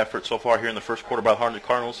great team effort so far here in the first quarter by the Harlingen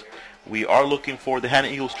Cardinals. We are looking for the Hanna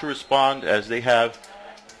Eagles to respond, as they have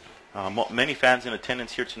many fans in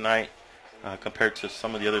attendance here tonight compared to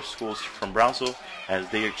some of the other schools from Brownsville, as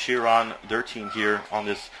they cheer on their team here on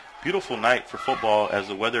this beautiful night for football, as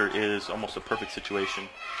the weather is almost a perfect situation.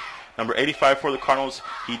 Number 85 for the Cardinals,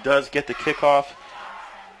 he does get the kickoff.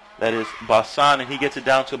 That is Basan, and he gets it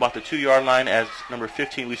down to about the 2-yard line as number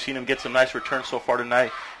 15. We've seen him get some nice returns so far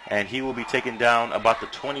tonight, and he will be taken down about the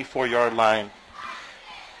 24-yard line.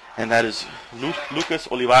 And that is Lucas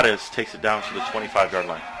Olivares takes it down to the 25-yard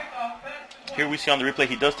line. Here we see on the replay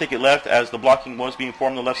he does take it left as the blocking was being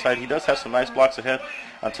formed on the left side. He does have some nice blocks ahead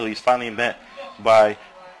until he's finally met by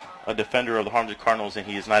a defender of the Harlingen Cardinals, and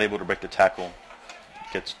he is not able to break the tackle.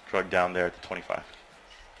 Gets drugged down there at the 25.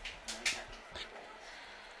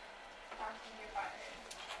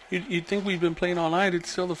 You'd think we've been playing all night. It's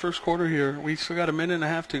still the first quarter here. We still got a minute and a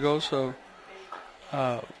half to go, so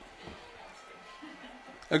a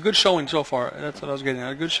good showing so far. That's what I was getting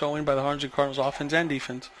at. A good showing by the Harlingen Cardinals offense and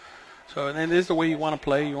defense. So, and it is the way you want to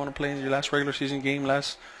play. You want to play in your last regular season game.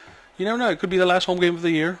 You never know. It could be the last home game of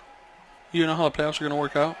the year. You know how the playoffs are going to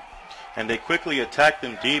work out. And they quickly attack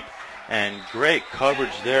them deep, and great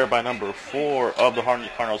coverage there by number 4 of the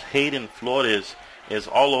Harlingen Cardinals. Hayden Flores is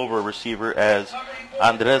all over a receiver as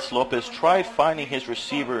Andres Lopez tried finding his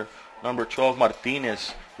receiver, number 12,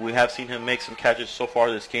 Martinez. We have seen him make some catches so far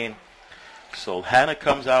this game. So Hanna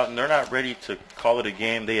comes out, and they're not ready to call it a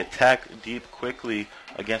game. They attack deep quickly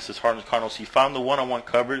against this Harlingen Cardinals. He found the one-on-one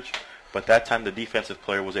coverage, but that time the defensive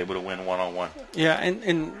player was able to win one-on-one. Yeah,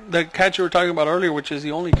 and the catch you were talking about earlier, which is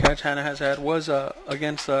the only catch Hanna has had, was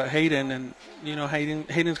against Hayden. And, you know,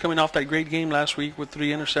 Hayden's coming off that great game last week with 3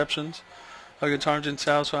 interceptions against Harlingen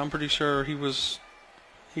South, so I'm pretty sure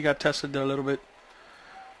he got tested there a little bit.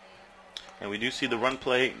 And we do see the run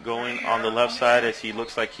play going on the left side as he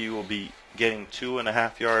looks like he will be getting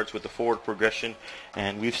 2.5 yards with the forward progression.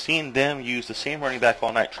 And we've seen them use the same running back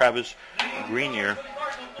all night, Travis Greenier,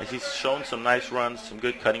 as he's shown some nice runs, some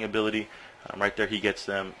good cutting ability. Right there he gets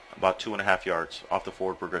them about 2.5 yards off the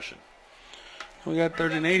forward progression. We got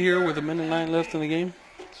 3rd and 8 here with 1:09 left in the game.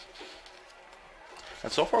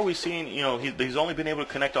 And so far we've seen, you know, he's only been able to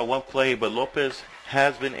connect on one play, but Lopez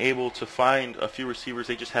has been able to find a few receivers.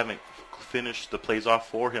 They just haven't finished the plays off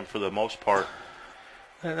for him for the most part.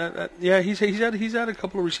 Yeah, he's had a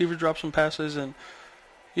couple of receivers drop some passes, and,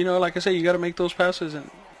 you know, like I say, you got to make those passes, and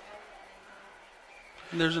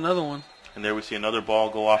there's another one. And there we see another ball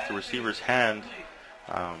go off the receiver's hand.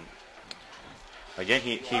 Again,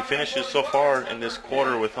 he finishes so far in this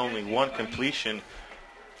quarter with only 1 completion,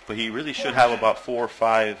 but he really should have about 4 or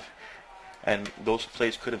 5, and those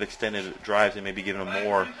plays could have extended drives and maybe given him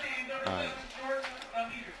more.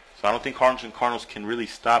 So I don't think Harlingen Cardinals can really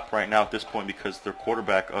stop right now at this point because their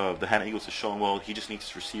quarterback of the Hanna Eagles is showing well. He just needs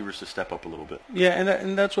his receivers to step up a little bit. Yeah,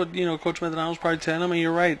 and that's what, you know, Coach Medrano's probably telling him. And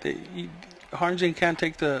you're right. Harlingen can't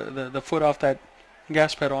take the foot off that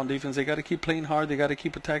gas pedal on defense. They got to keep playing hard. They got to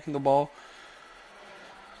keep attacking the ball.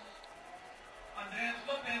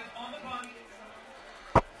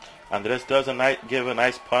 Andres does give a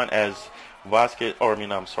nice punt as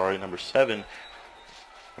number 7,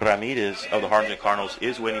 Ramirez of the Harlingen Cardinals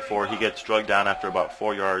is waiting for. He gets drugged down after about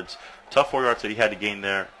 4 yards. Tough 4 yards that he had to gain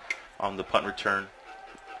there on the punt return.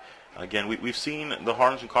 Again, we've seen the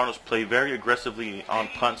Harlingen Cardinals play very aggressively on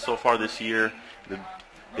punts so far this year.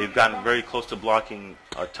 They've gotten very close to blocking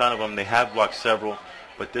a ton of them. They have blocked several,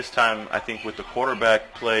 but this time I think with the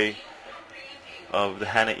quarterback play of the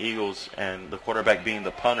Hanna Eagles and the quarterback being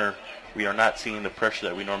the punter, we are not seeing the pressure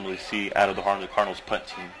that we normally see out of the Harlingen Cardinals punt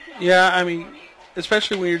team. Yeah, I mean,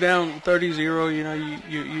 especially when you're down 30-0, you know,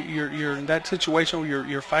 you're in that situation where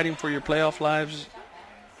you're fighting for your playoff lives.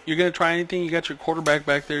 You're going to try anything. You got your quarterback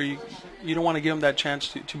back there. You don't want to give him that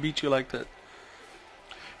chance to beat you like that.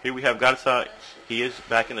 Here we have Garza. He is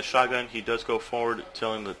back in the shotgun. He does go forward,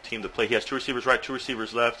 telling the team to play. He has 2 receivers right, 2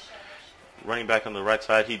 receivers left. Running back on the right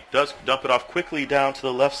side. He does dump it off quickly down to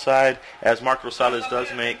the left side as Mark Rosales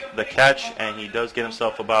does make the catch, and he does get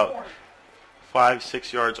himself about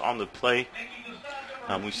 5-6 yards on the play.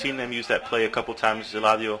 We've seen them use that play a couple times,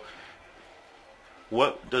 Eladio.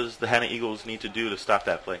 What does the Hanna Eagles need to do to stop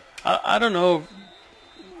that play? I don't know.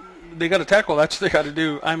 They got to tackle. That's what they got to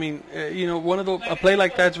do. I mean, you know, a play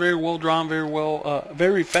like that's very well drawn,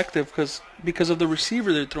 very effective because of the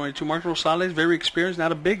receiver they're throwing to. Mark Rosales, very experienced,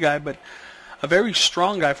 not a big guy, but a very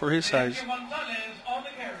strong guy for his size.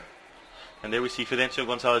 And there we see Fidencio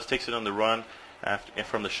Gonzalez takes it on the run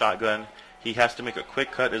from the shotgun. He has to make a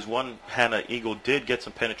quick cut as one Hanna Eagle did get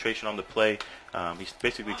some penetration on the play. He's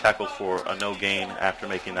basically tackled for a no gain after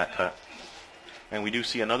making that cut. And we do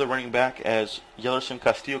see another running back as Yellerson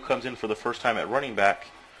Castillo comes in for the first time at running back.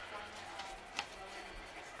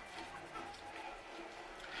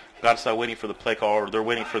 Garza waiting for the play call, or they're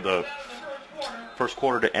waiting for the first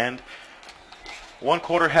quarter to end. 1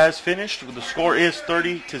 quarter has finished. The score is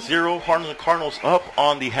 30-0. Harlingen Cardinals up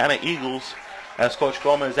on the Hanna Eagles as Coach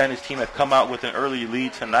Gomez and his team have come out with an early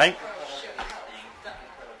lead tonight.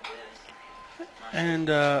 And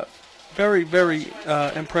very, very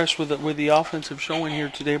impressed with the offensive showing here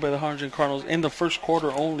today by the Harlingen Cardinals in the first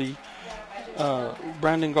quarter only.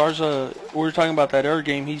 Brandon Garza, we were talking about that air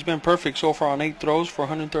game. He's been perfect so far on 8 throws for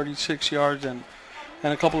 136 yards and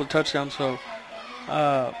a couple of touchdowns. So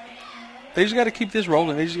they just got to keep this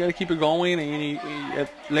rolling. They just got to keep it going. And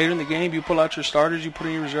later in the game, you pull out your starters, you put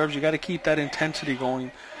in your reserves. You got to keep that intensity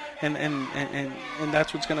going, and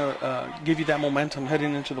that's what's going to give you that momentum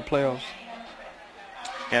heading into the playoffs.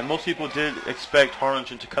 And most people did expect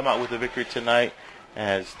Harlingen to come out with a victory tonight,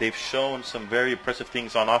 as they've shown some very impressive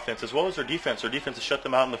things on offense as well as their defense. Their defense has shut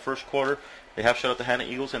them out in the first quarter. They have shut out the Hanna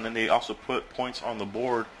Eagles, and then they also put points on the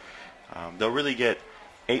board. They'll really get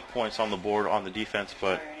 8 points on the board on the defense,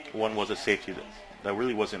 but one was a safety that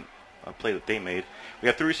really wasn't a play that they made. We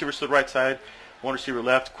have 3 receivers to the right side, 1 receiver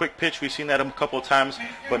left. Quick pitch, we've seen that a couple of times,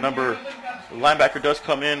 but the linebacker does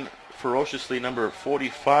come in ferociously, number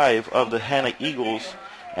 45 of the Hanna Eagles,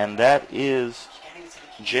 and that is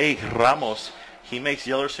Jay Ramos. He makes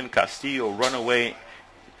Yellerson Castillo run away.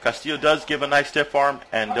 Castillo does give a nice stiff arm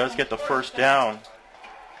and does get the first down,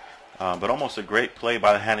 but almost a great play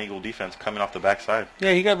by the Hanna Eagle defense coming off the backside.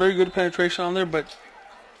 Yeah, he got very good penetration on there, but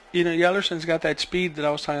Yellerson's got that speed that I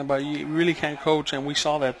was talking about. You really can't coach, and we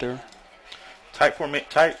saw that there. Tight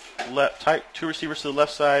 2 receivers to the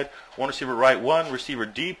left side, 1 receiver right, 1 receiver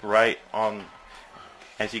deep right on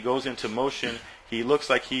as he goes into motion. He looks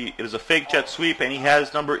like it is a fake jet sweep, and he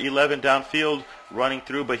has number 11 downfield running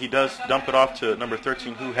through, but he does dump it off to number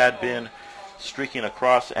 13, who had been streaking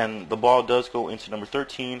across, and the ball does go into number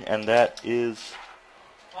 13, and that is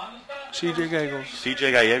C.J. Gallegos.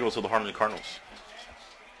 C.J. Gallegos of the Harlingen Cardinals.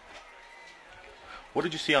 What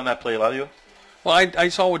did you see on that play, Eladio? Well, I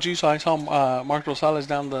saw what you saw. I saw Mark Rosales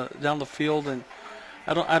down the field, and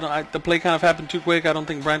the play kind of happened too quick. I don't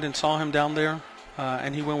think Brandon saw him down there,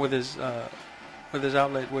 and he went with his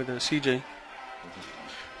outlet with CJ.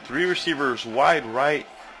 3 receivers wide right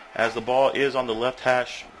as the ball is on the left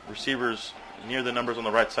hash. Receivers near the numbers on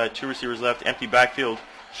the right side. 2 receivers left. Empty backfield.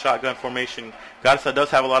 Shotgun formation. Garza does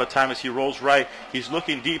have a lot of time as he rolls right. He's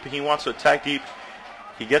looking deep and he wants to attack deep.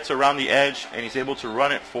 He gets around the edge and he's able to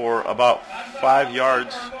run it for about 5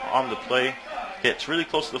 yards on the play. It's really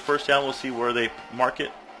close to the first down. We'll see where they mark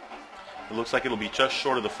it. It looks like it'll be just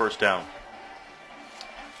short of the first down.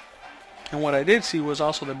 And what I did see was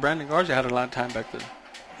also that Brandon Garza had a lot of time back there.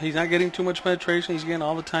 He's not getting too much penetration. He's getting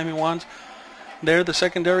all the time he wants. There, the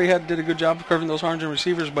secondary did a good job of covering those Harlingen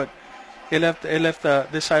receivers, but it left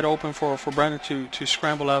this side open for Brandon to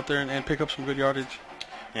scramble out there and pick up some good yardage.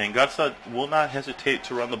 And Garza will not hesitate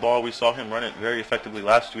to run the ball. We saw him run it very effectively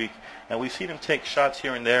last week, and we've seen him take shots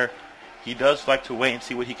here and there. He does like to wait and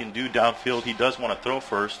see what he can do downfield. He does want to throw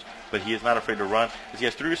first, but he is not afraid to run. As he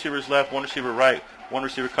has 3 receivers left, 1 receiver right, 1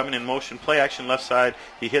 receiver coming in motion, play action left side.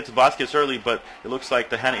 He hits Vasquez early, but it looks like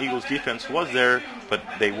the Hanna Eagles defense was there, but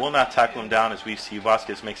they will not tackle him down as we see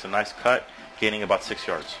Vasquez makes a nice cut, gaining about 6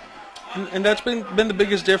 yards. And that's been the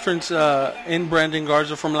biggest difference in Brandon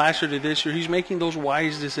Garza from last year to this year. He's making those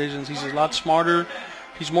wise decisions. He's a lot smarter.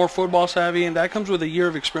 He's more football savvy, and that comes with a year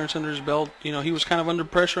of experience under his belt. He was kind of under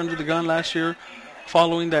pressure, under the gun last year,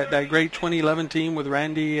 following that great 2011 team with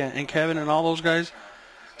Randy and Kevin and all those guys.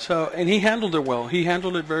 So, and he handled it well. He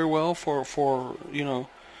handled it very well for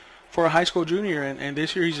a high school junior. And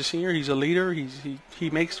this year he's a senior. He's a leader. He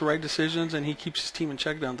makes the right decisions, and he keeps his team in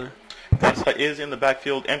check down there. Garza is in the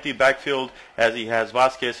backfield, empty backfield, as he has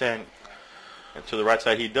Vasquez and to the right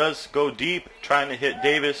side. He does go deep, trying to hit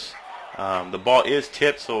Davis. The ball is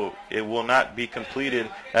tipped, so it will not be completed,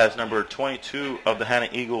 as number 22 of the Hanna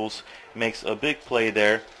Eagles makes a big play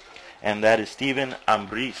there, and that is Steven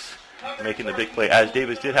Ambris making the big play. As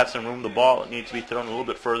Davis did have some room, the ball needs to be thrown a little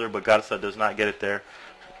bit further, but Garza does not get it there.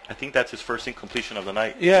 I think that's his first incompletion of the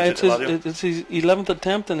night. Yeah, it's his 11th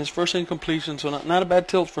attempt and his first incompletion, so not a bad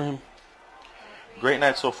tilt for him. Great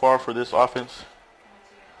night so far for this offense.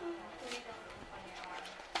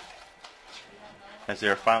 As they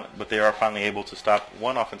are finally able to stop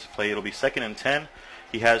one offensive play. It'll be 2nd and 10.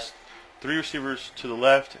 He has 3 receivers to the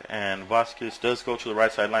left, and Vasquez does go to the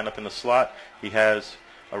right side, line up in the slot. He has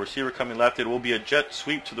a receiver coming left. It will be a jet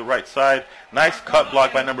sweep to the right side. Nice cut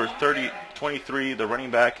block by number 23, the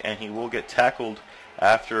running back, and he will get tackled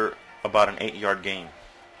after about an 8-yard gain.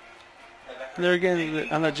 And there again,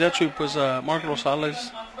 on that jet sweep was Mark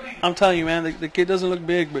Rosales. I'm telling you, man, the kid doesn't look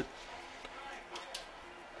big, but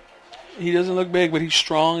he's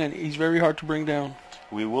strong, and he's very hard to bring down.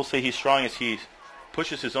 We will say he's strong as he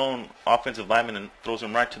pushes his own offensive lineman and throws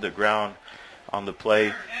him right to the ground on the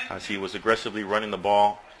play as he was aggressively running the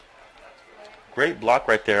ball. Great block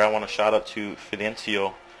right there. I want to shout out to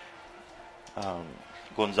Fidencio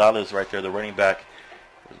Gonzalez right there, the running back.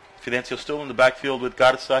 Fidencio still in the backfield with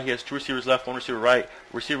Garza. He has 2 receivers left, 1 receiver right.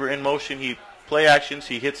 Receiver in motion. He play actions.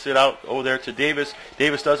 He hits it out over there to Davis.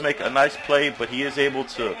 Davis does make a nice play, but he is able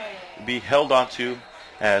to be held onto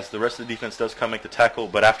as the rest of the defense does come make the tackle,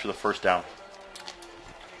 but after the first down.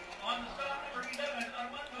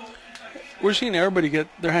 We're seeing everybody get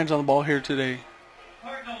their hands on the ball here today,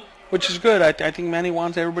 which is good. I think Manny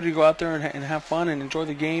wants everybody to go out there and have fun and enjoy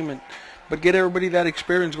the game, but get everybody that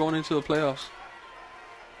experience going into the playoffs.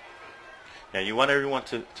 Yeah, you want everyone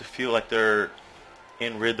to feel like they're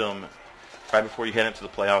in rhythm right before you head into the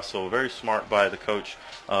playoffs. So very smart by the coach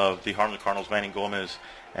of the Harlingen Cardinals, Manny Gomez,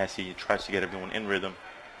 as he tries to get everyone in rhythm.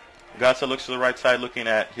 Garza looks to the right side looking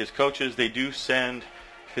at his coaches. They do send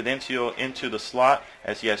Fidencio into the slot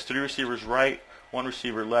as he has 3 receivers right, 1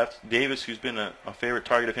 receiver left. Davis, who's been a favorite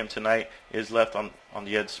target of him tonight, is left on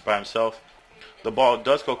the edge by himself. The ball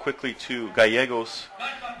does go quickly to Gallegos,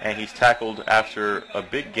 and he's tackled after a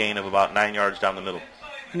big gain of about 9 yards down the middle.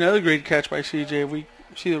 Another great catch by CJ. We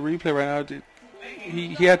see the replay right now.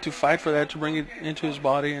 He had to fight for that to bring it into his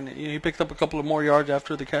body, and he picked up a couple of more yards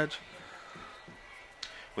after the catch.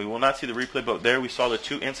 We will not see the replay, but there we saw the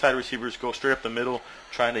 2 inside receivers go straight up the middle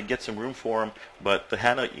trying to get some room for him, but the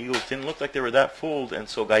Hanna Eagles didn't look like they were that fooled, and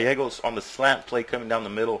so Gallegos on the slant play coming down the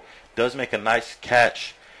middle does make a nice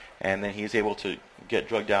catch, and then he's able to get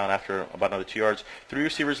drugged down after about another 2 yards. 3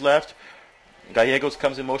 receivers left. Gallegos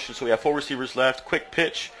comes in motion, so we have 4 receivers left. Quick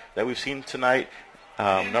pitch that we've seen tonight.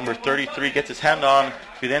 Number 33 gets his hand on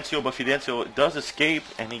Fidencio, but Fidencio does escape,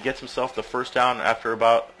 and he gets himself the first down after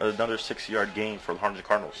about another 6-yard gain for the Harlingen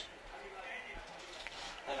Cardinals.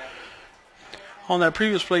 On that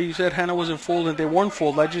previous play, you said Hanna wasn't fooled, and they weren't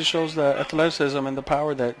fooled. That just shows the athleticism and the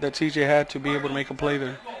power that CJ had to be able to make a play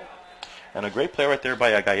there. And a great play right there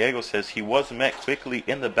by Gallegos says he was met quickly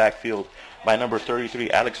in the backfield by number 33,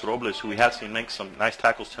 Alex Robles, who we have seen make some nice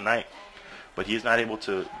tackles tonight. But he's not able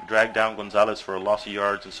to drag down Gonzalez for a loss of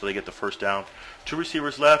yards, and so they get the first down. 2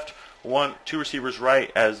 receivers left, 2 receivers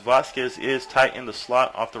right, as Vasquez is tight in the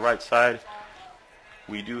slot off the right side.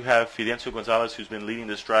 We do have Fidencio Gonzalez, who's been leading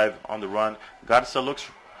this drive on the run. Garza looks,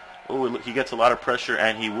 he gets a lot of pressure,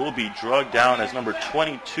 and he will be drugged down as number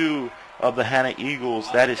 22 of the Hanna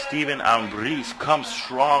Eagles. That is Steven Ambris, comes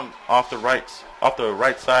strong off the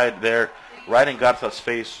right side there, right in Garza's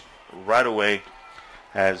face right away.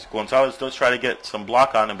 As Gonzalez does try to get some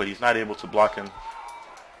block on him, but he's not able to block him.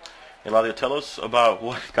 Eladio, tell us about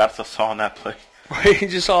what Garza saw on that play. He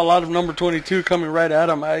just saw a lot of number 22 coming right at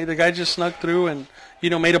him. The guy just snuck through and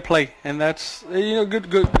made a play, and that's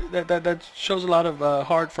good. That shows a lot of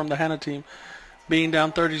heart from the Hanna team, being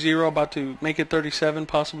down 30-0, about to make it 37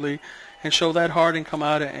 possibly, and show that heart and come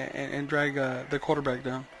out and drag the quarterback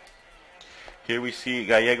down. Here we see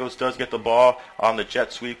Gallegos does get the ball on the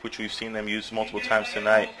jet sweep, which we've seen them use multiple times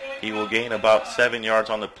tonight. He will gain about 7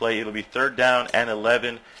 yards on the play. It'll be 3rd down and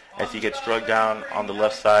 11 as he gets drugged down on the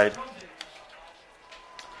left side.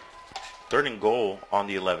 3rd and goal on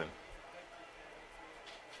the 11.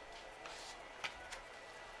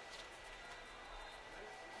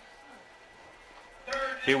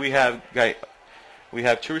 Here we have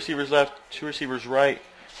 2 receivers left, 2 receivers right.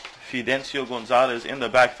 Fidencio Gonzalez in the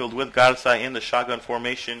backfield with Garza in the shotgun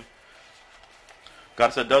formation.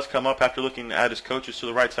 Garza does come up after looking at his coaches to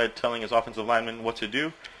the right side, telling his offensive lineman what to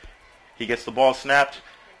do. He gets the ball snapped.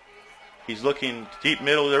 He's looking deep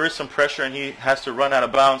middle. There is some pressure, and he has to run out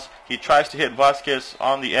of bounds. He tries to hit Vasquez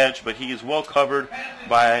on the edge, but he is well covered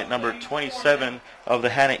by number 27 of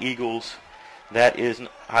the Hanna Eagles. That is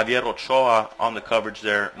Javier Ochoa on the coverage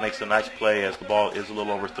there. Makes a nice play as the ball is a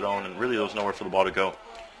little overthrown, and really there's nowhere for the ball to go.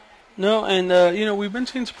 No, and we've been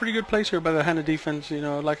seeing some pretty good plays here by the Hanna defense.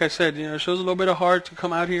 Like I said, it shows a little bit of heart to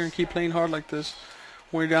come out here and keep playing hard like this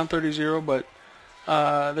when you're down 30-0. But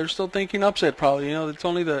they're still thinking upset probably.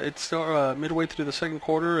 It's still midway through the second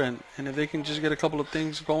quarter, and if they can just get a couple of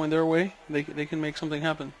things going their way, they can make something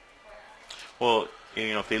happen. Well,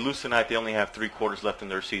 if they lose tonight, they only have 3 quarters left in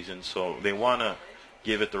their season, so they want to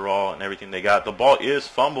give it their all and everything they got. The ball is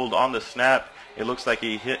fumbled on the snap. It looks like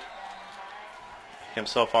he hit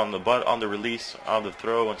himself on the butt on the release on the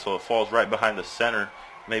throw, and so it falls right behind the center.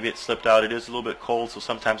 Maybe it slipped out. It is a little bit cold, so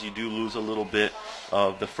sometimes you do lose a little bit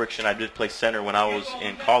of the friction. I did play center when I was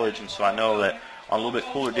in college, and so I know that on a little bit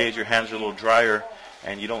cooler days your hands are a little drier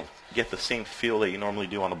and you don't get the same feel that you normally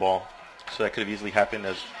do on the ball. So that could have easily happened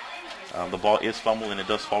as the ball is fumbled and it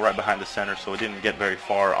does fall right behind the center, so it didn't get very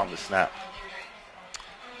far on the snap.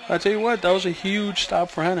 I tell you what, that was a huge stop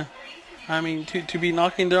for Hanna. I mean, to be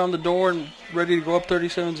knocking there on the door and ready to go up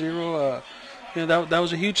 37-0, that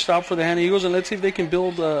was a huge stop for the Hanna Eagles, and let's see if they can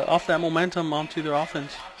build off that momentum onto their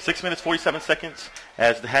offense. 6 minutes, 47 seconds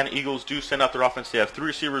as the Hanna Eagles do send out their offense. They have 3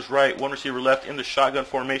 receivers right, 1 receiver left in the shotgun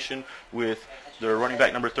formation with their running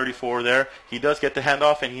back number 34 there. He does get the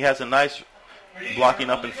handoff, and he has a nice blocking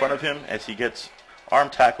up in front of him as he gets arm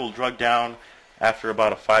tackle, drugged down after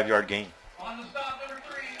about a 5-yard gain. On the stop, number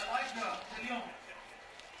 3, Elijah De Leon.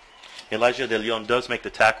 Elijah De Leon does make the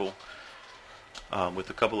tackle with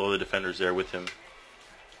a couple other defenders there with him.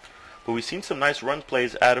 But we've seen some nice run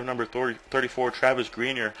plays out of number 34, Travis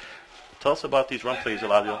Greener. Tell us about these run plays,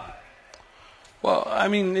 Eladio. Well, I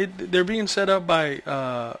mean, they're being set up by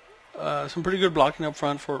some pretty good blocking up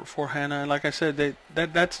front for Hanna, and like I said,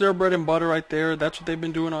 that's their bread and butter right there. That's what they've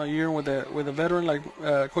been doing all year. With a veteran like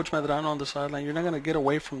Coach Medrano on the sideline, you're not going to get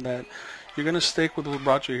away from that. You're going to stick with what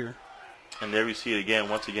brought you here. And there we see it again.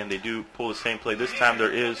 Once again, they do pull the same play. This time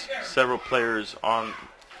there is several players of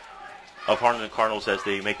Harlingen Cardinals as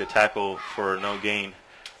they make the tackle for no gain.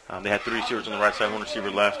 They had 3 receivers on the right side, 1 receiver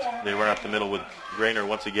left. They run up the middle with Grainer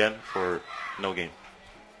once again for no gain.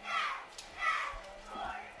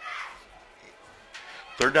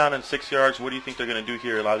 3rd down and 6 yards. What do you think they're going to do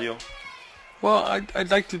here, Eladio? Well, I'd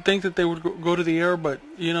like to think that they would go to the air, but,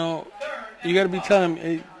 you got to be telling them,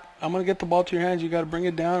 hey, I'm going to get the ball to your hands. You got to bring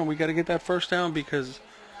it down, and we got to get that first down, because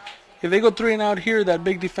if they go 3 and out here, that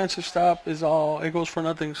big defensive stop it goes for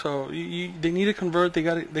nothing. So they need to convert.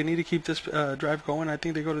 They need to keep this drive going. I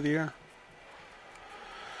think they go to the air.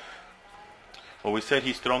 Well, we said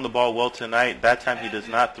he's thrown the ball well tonight. That time he does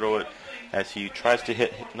not throw it as he tries to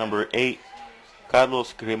hit number 8,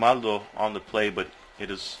 Carlos Grimaldo, on the play, but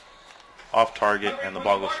it is off target, and the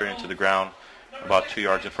ball goes straight into the ground about 2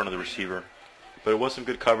 yards in front of the receiver. But it was some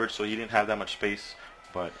good coverage, so he didn't have that much space,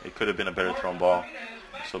 but it could have been a better thrown ball.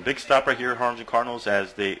 So big stop right here, Harlingen Cardinals,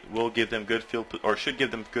 as they will give them good field, or should give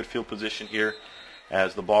them good field position here,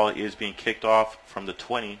 as the ball is being kicked off from the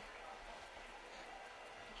 20.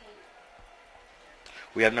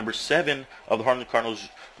 We have number 7 of the Harlingen Cardinals,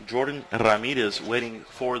 Jordan Ramirez, waiting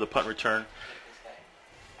for the punt return.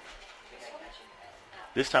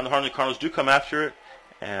 This time the Harlingen Cardinals do come after it.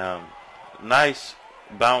 Nice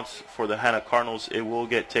bounce for the Hanna Cardinals. It will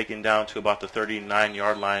get taken down to about the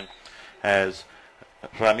 39-yard line as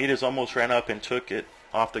Ramirez almost ran up and took it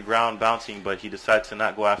off the ground bouncing, but he decides to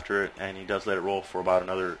not go after it, and he does let it roll for about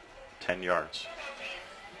another 10 yards.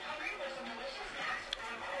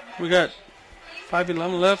 We got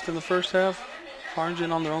 5:11 left in the first half.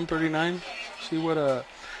 Harlingen on their own 39. See what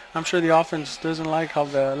I'm sure the offense doesn't like how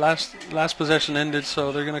the last possession ended,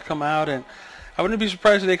 so they're going to come out, and I wouldn't be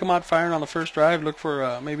surprised if they come out firing on the first drive. Look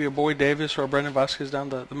for maybe a Boyd Davis or a Brendan Vasquez down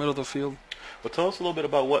the middle of the field. Well, tell us a little bit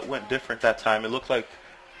about what went different that time. It looked like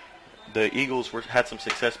the Eagles had some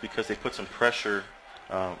success because they put some pressure.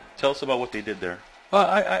 Tell us about what they did there. Well,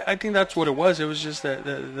 I think that's what it was. It was just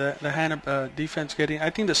the Hanna defense getting. I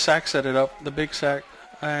think the sack set it up, the big sack,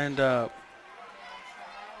 and.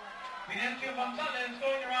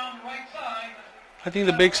 I think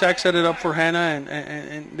the big sack set it up for Hanna,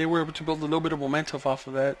 and they were able to build a little bit of momentum off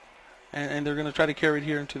of that, and they're going to try to carry it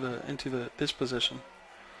here into this position.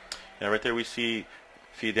 Yeah, right there we see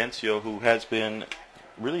Fidencio, who has been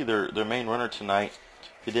really their main runner tonight,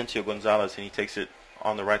 Fidencio Gonzalez, and he takes it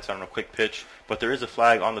on the right side on a quick pitch. But there is a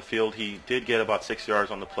flag on the field. He did get about 6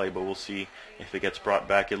 yards on the play, but we'll see if it gets brought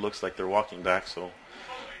back. It looks like they're walking back, so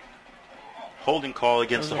holding call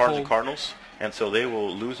against the Harlingen Cardinals, and so they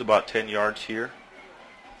will lose about 10 yards here.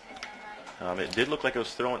 It did look like it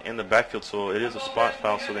was thrown in the backfield, so it is a spot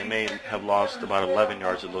foul, so they may have lost about 11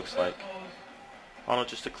 yards, it looks like. Oh no,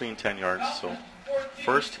 just a clean 10 yards. So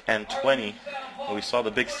 1st and 20. We saw the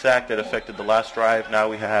big sack that affected the last drive. Now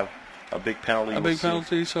we have a big penalty. A big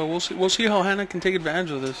penalty, so we'll see how Hanna can take advantage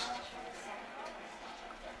of this.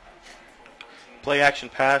 Play action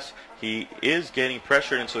pass. He is getting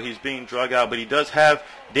pressured, and so he's being drug out, but he does have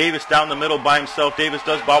Davis down the middle by himself. Davis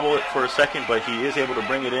does bobble it for a second, but he is able to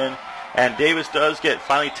bring it in. And Davis does get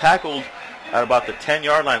finally tackled at about the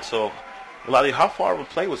 10-yard line. So, Eladio, how far of a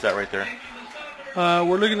play was that right there?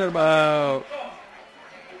 We're looking at about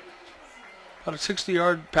a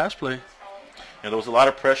 60-yard pass play. There was a lot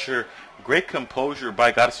of pressure. Great composure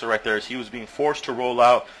by Garza right there as he was being forced to roll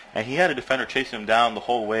out, and he had a defender chasing him down the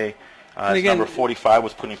whole way. Again, number 45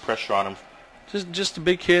 was putting pressure on him. Just a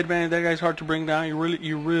big kid, man. That guy's hard to bring down.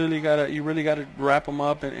 You really gotta wrap him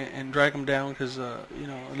up and drag him down, because a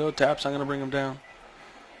little tap's not gonna bring him down.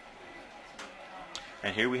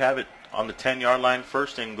 And here we have it on the 10-yard line,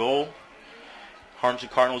 1st and goal. Harlingen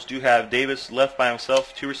Cardinals do have Davis left by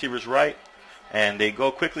himself, 2 receivers right, and they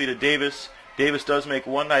go quickly to Davis. Davis does make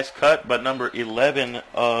one nice cut, but number 11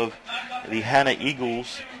 of the Hanna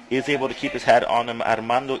Eagles is able to keep his hat on him,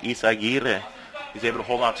 Armando Izaguirre. He's able to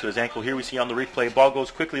hold on to his ankle. Here we see on the replay, ball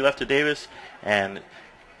goes quickly left to Davis, and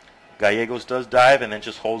Gallegos does dive and then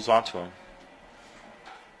just holds on to him.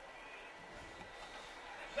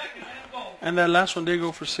 And that last one did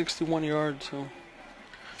go for 61 yards. So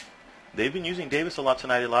they've been using Davis a lot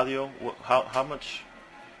tonight, Eladio. How much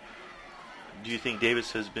do you think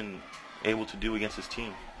Davis has been able to do against his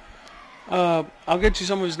team? I'll get you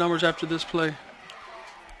some of his numbers after this play.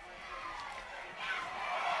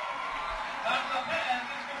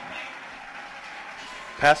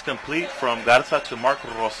 Pass complete from Garza to Marco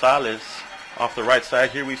Rosales off the right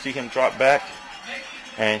side. Here we see him drop back,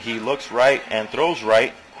 and he looks right and throws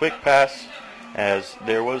right. Quick pass, as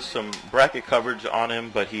there was some bracket coverage on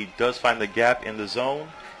him, but he does find the gap in the zone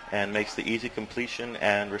and makes the easy completion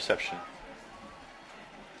and reception.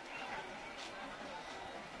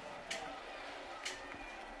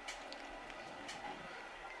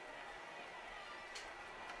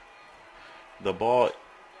 The ball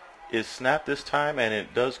is snapped this time, and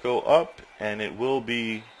it does go up, and it will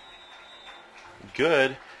be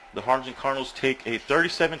good. The Harlingen Cardinals take a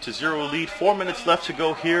 37-0 lead. 4 minutes left to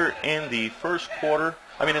go here in the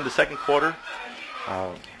in the second quarter.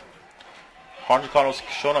 Harlingen Cardinals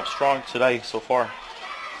showing up strong today so far.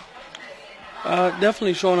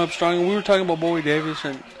 Definitely showing up strong. We were talking about Bowie Davis,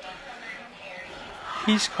 and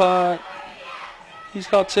he's caught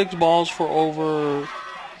 6 balls for over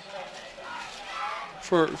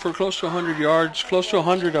for close to 100 yards. Close to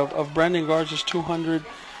 100 of Brandon Garza's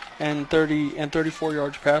 230 and 34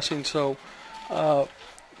 yards passing. So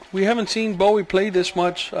we haven't seen Bowie play this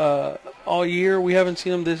much all year. We haven't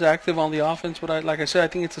seen him this active on the offense. But like I said, I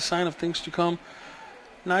think it's a sign of things to come.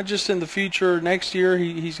 Not just in the future. Next year,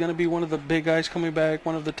 he's going to be one of the big guys coming back,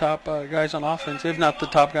 one of the top guys on offense, if not the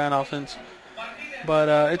top guy on offense.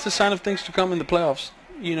 But it's a sign of things to come in the playoffs.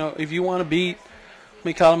 You know, if you want to beat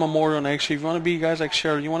McCallum Memorial next year, if you want to beat guys like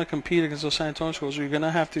Sheridan, you want to compete against those San Antonio schools, you're going to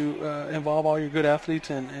have to involve all your good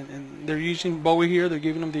athletes. And they're using Bowie here. They're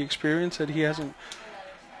giving him the experience that he hasn't,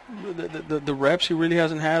 the reps he really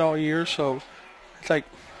hasn't had all year. So it's like,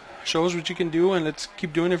 show us what you can do, and let's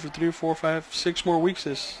keep doing it for 3, 4, 5, 6 more weeks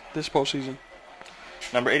this postseason.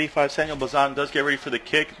 Number 85, Samuel Bazan, does get ready for the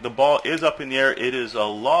kick. The ball is up in the air. It is a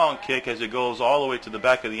long kick as it goes all the way to the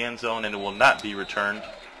back of the end zone, and it will not be returned.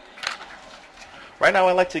 Right now,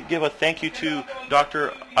 I'd like to give a thank you to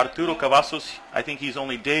Dr. Arturo Cavazos. I think he's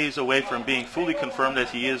only days away from being fully confirmed that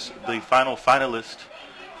he is the final finalist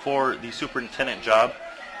for the superintendent job.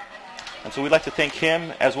 And so we'd like to thank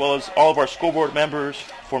him, as well as all of our school board members,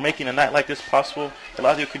 for making a night like this possible.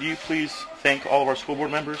 Eladio, could you please thank all of our school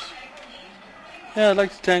board members? Yeah, I'd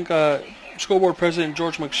like to thank School Board President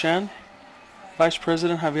George McShann, Vice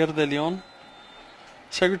President Javier De Leon,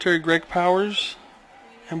 Secretary Greg Powers,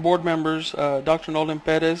 and board members Dr. Nolan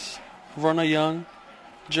Perez, Verna Young,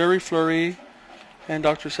 Jerry Fleury, and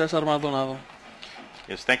Dr. Cesar Maldonado.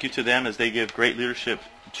 Yes, thank you to them as they give great leadership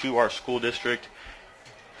to our school district.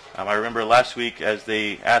 I remember last week as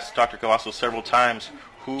they asked Dr. Cavazos several times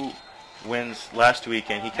who wins last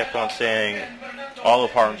week, and he kept on saying all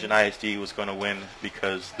of Harlingen ISD was going to win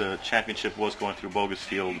because the championship was going through Bogus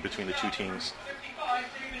Field between the two teams.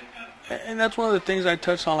 And that's one of the things I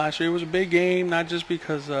touched on last year. It was a big game, not just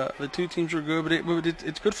because the two teams were good, but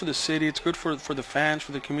it's good for the city. It's good for the fans,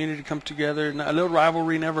 for the community to come together. A little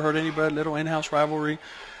rivalry never hurt anybody, a little in-house rivalry.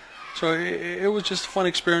 So it was just a fun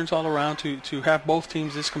experience all around to have both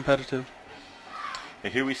teams this competitive.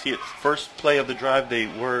 And here we see it, first play of the drive. They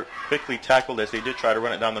were quickly tackled as they did try to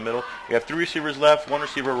run it down the middle. We have 3 receivers left, 1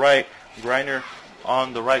 receiver right. Greiner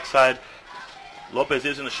on the right side. Lopez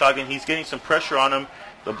is in the shotgun. He's getting some pressure on him.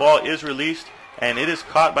 The ball is released, and it is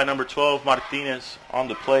caught by number 12, Martinez, on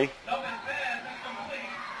the play.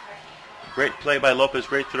 Great play by Lopez,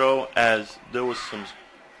 great throw, as there was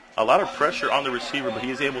a lot of pressure on the receiver, but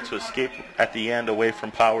he is able to escape at the end away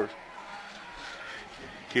from Powers.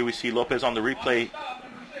 Here we see Lopez on the replay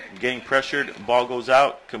getting pressured. Ball goes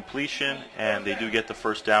out, completion, and they do get the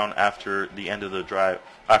first down after the end of the drive,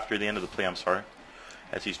 after the end of the play,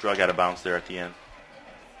 as he's drug out of bounds there at the end.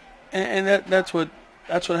 And that's what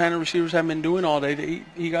Hanna receivers have been doing all day.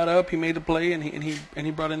 He got up, he made the play, and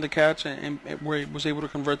he brought in the catch, and where he was able to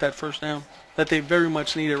convert that first down that they very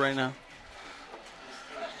much needed right now.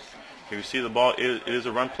 Here we see the ball. It is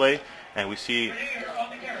a run play, and we see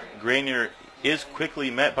Greiner is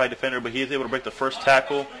quickly met by defender, but he is able to break the first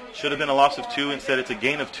tackle. Should have been a loss of 2. Instead, it's a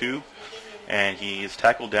gain of 2, and he is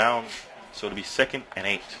tackled down, so it'll be 2nd and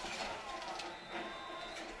 8.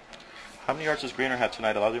 How many yards does Greener have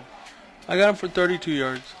tonight, Eladio? I got him for 32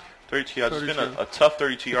 yards. 32 yards. 32. It's been a tough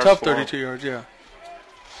 32 yards. Tough for 32 him. yards, yeah.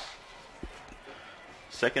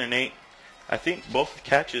 2nd and 8. I think both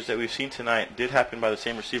catches that we've seen tonight did happen by the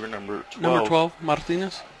same receiver, number 12. Number 12,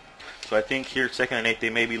 Martinez. So I think here, 2nd and 8, they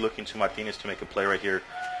may be looking to Martinez to make a play right here.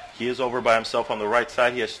 He is over by himself on the right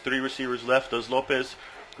side. He has 3 receivers left. Does Lopez.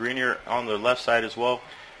 Greener on the left side as well.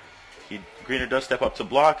 Greener does step up to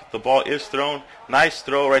block. The ball is thrown. Nice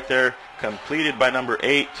throw right there. Completed by number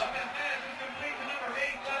 8.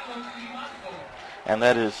 And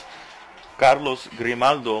that is Carlos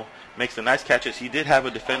Grimaldo. Makes a nice catch. He did have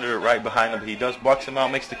a defender right behind him, but he does box him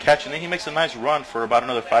out, makes the catch, and then he makes a nice run for about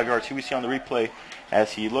another 5 yards. Here we see on the replay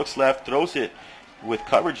as he looks left, throws it with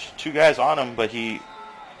coverage, 2 guys on him, but he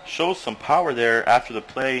shows some power there after the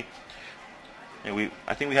play. And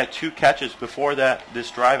I think we had 2 catches before this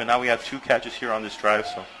drive, and now we have 2 catches here on this drive.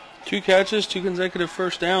 So 2 catches, 2 consecutive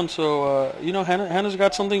first down. So, Hanna's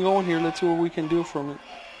got something going here. Let's see what we can do from it.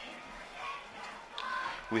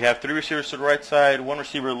 We have 3 receivers to the right side, 1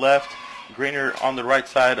 receiver left. Greener on the right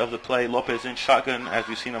side of the play. Lopez in shotgun, as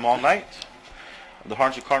we've seen him all night. The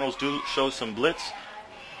Harlingen Cardinals do show some blitz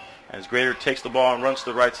as Greener takes the ball and runs to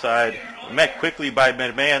the right side. Met quickly by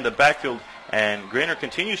Bermea in the backfield, and Greener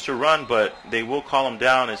continues to run, but they will call him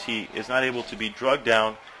down as he is not able to be drugged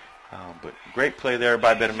down. But great play there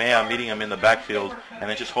by Bermea, meeting him in the backfield, and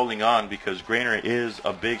then just holding on because Greener is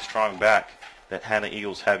a big, strong back that Hanna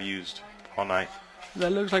Eagles have used all night.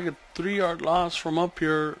 That looks like a 3-yard loss from up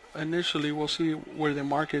here initially. We'll see where they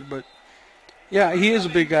mark it, but yeah, he is a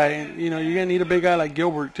big guy, and you're gonna need a big guy like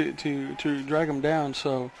Gilbert to drag him down.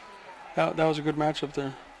 So that was a good matchup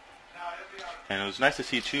there. And it was nice to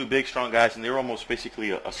see 2 big, strong guys, and they were almost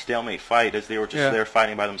basically a stalemate fight as they were just there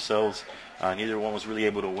fighting by themselves. Neither one was really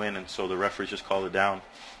able to win, and so the referees just called it down.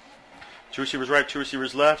 2 receivers right, 2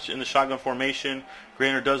 receivers left in the shotgun formation.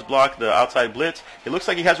 Greener does block the outside blitz. It looks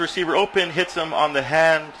like he has a receiver open, hits him on the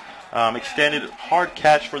hand, extended. Hard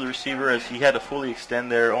catch for the receiver as he had to fully extend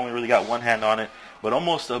there, only really got 1 hand on it. But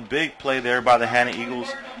almost a big play there by the Hanna Eagles.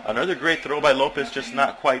 Another great throw by Lopez, just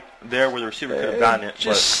not quite there where the receiver could have gotten it.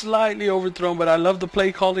 Just slightly overthrown, but I love the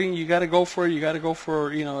play calling. You got to go for it. You got to go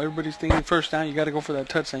for, everybody's thinking first down. You got to go for that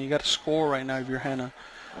touchdown. You got to score right now if you're Hanna,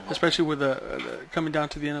 especially with coming down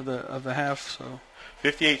to the end of the half. So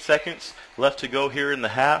 58 seconds left to go here in the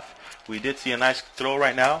half. We did see a nice throw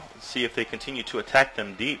right now. Let's see if they continue to attack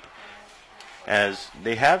them deep, as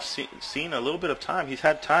they have seen a little bit of time. He's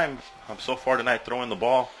had time so far tonight throwing the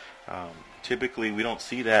ball. Typically, we don't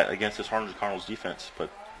see that against this Harlingen Cardinals defense, but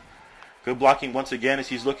good blocking once again as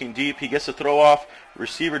he's looking deep. He gets the throw off.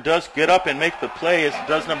 Receiver does get up and make the play, as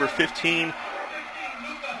does number 15.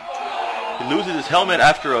 He loses his helmet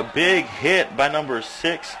after a big hit by number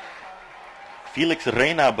 6, Felix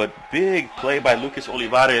Reina, but big play by Lucas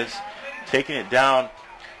Olivares, taking it down.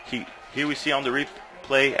 Here we see on the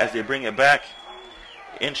replay as they bring it back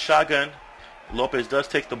in shotgun. Lopez does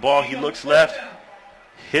take the ball. He looks left,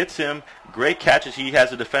 hits him. Great catches. He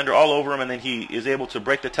has a defender all over him, and then he is able to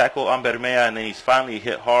break the tackle on Bermea, and then he's finally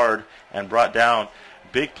hit hard and brought down.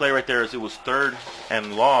 Big play right there as it was 3rd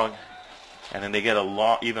and long, and then they get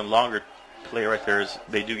a even longer play right there as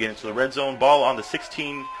they do get into the red zone. Ball on the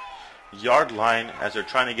 16-yard line as they're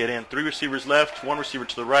trying to get in. 3 receivers left, 1 receiver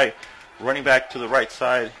to the right, running back to the right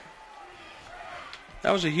side.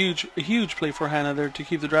 that was a huge play for Hanna there to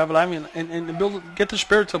keep the drive alive and get the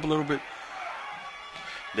spirits up a little bit.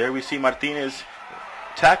 There we see Martinez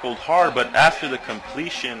tackled hard, but after the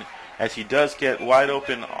completion, as he does get wide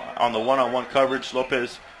open on the one-on-one coverage,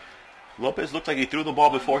 Lopez looked like he threw the ball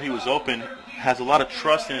before he was open, has a lot of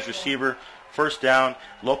trust in his receiver. First down,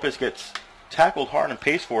 Lopez gets tackled hard and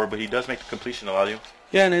pays for it, but he does make the completion, Eladio.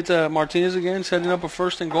 Yeah, and it's Martinez again setting up a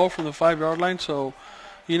 1st and goal from the 5-yard line. So,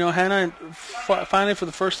 Hanna finally for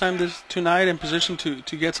the first time tonight in position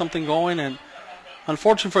to get something going. And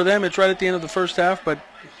unfortunate for them, it's right at the end of the first half, but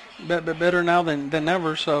better now than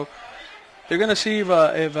never. So they're going to see if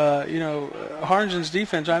Harlingen's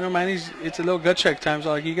defense. I know, man, it's a little gut check times.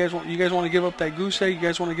 Like you guys want to give up that goose egg. You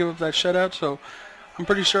guys want to give up that shutout. So I'm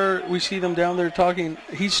pretty sure we see them down there talking.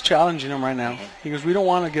 He's challenging them right now. He goes, we don't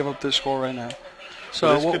want to give up this score right now.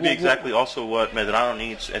 So this could be exactly also what Medrano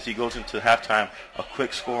needs as he goes into halftime, a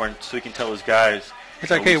quick score, and so he can tell his guys, it's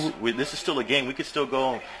like, hey, this is still a game. We could still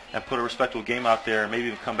go and put a respectable game out there and maybe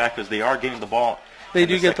even come back because they are getting the ball. They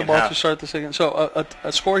do get the ball to start the second. So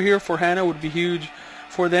a score here for Hanna would be huge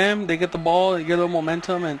for them. They get the ball, they get a little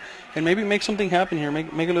momentum, and maybe make something happen here,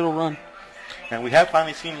 make a little run. And we have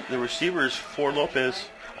finally seen the receivers for Lopez,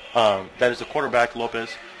 that is the quarterback,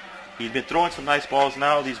 Lopez. He's been throwing some nice balls.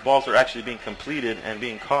 Now these balls are actually being completed and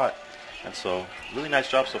being caught. And so, really nice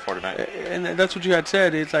job so far tonight. And that's what you had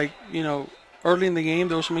said. It's like, early in the game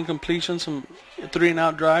there was some incompletions, some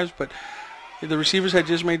 3-and-out drives, but the receivers had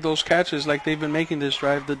just made those catches like they've been making this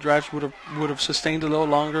drive. The drives would have sustained a little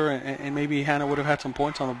longer, and maybe Hanna would have had some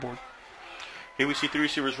points on the board. Here we see 3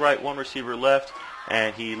 receivers right, 1 receiver left,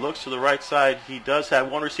 and he looks to the right side. He does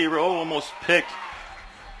have 1 receiver, almost picked,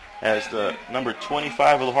 as the number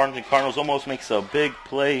 25 of the Harlingen Cardinals almost makes a big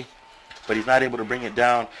play, but he's not able to bring it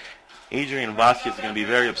down. Adrian Vasquez is going to be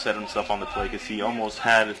very upset with himself on the play because he almost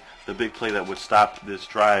had the big play that would stop this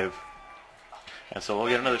drive. And so we'll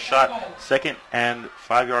get another shot, 2nd and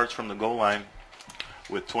 5 yards from the goal line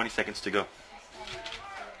with 20 seconds to go.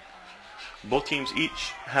 Both teams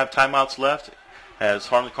each have timeouts left, as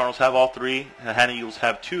Harlingen Cardinals have all 3, and Hanna Eagles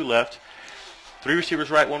have 2 left. 3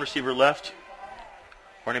 receivers right, 1 receiver left.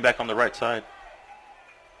 Running back on the right side.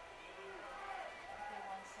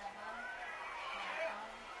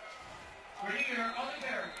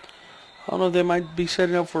 I don't know if they might be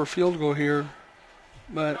setting up for a field goal here,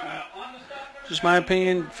 but just my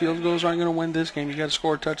opinion, field goals aren't going to win this game. You got to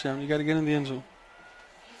score a touchdown. You got to get in the end zone.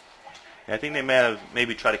 Yeah, I think they may have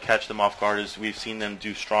maybe tried to catch them off guard, as we've seen them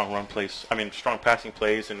do strong passing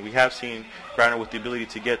plays, and we have seen Griner with the ability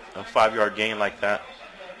to get a 5-yard gain like that.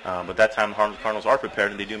 But that time the Harlingen Cardinals are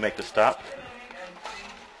prepared, and they do make the stop.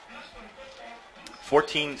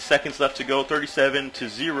 14 seconds left to go,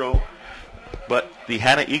 37-0. But the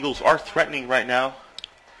Hanna Eagles are threatening right now.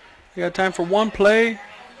 They got time for one play.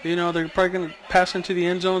 They're probably going to pass into the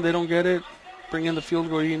end zone. They don't get it. Bring in the field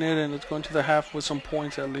goal unit, and it's going to the half with some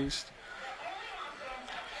points at least.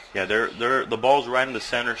 Yeah, the ball's right in the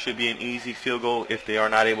center. Should be an easy field goal if they are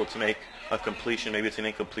not able to make a completion. Maybe it's an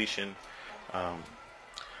incompletion.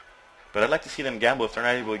 But I'd like to see them gamble. If they're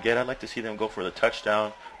not able to get it, I'd like to see them go for the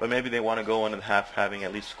touchdown. But maybe they want to go into the half having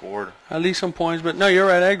at least scored. At least some points. But, no, you're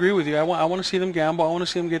right. I agree with you. I want to see them gamble. I want to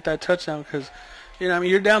see them get that touchdown because,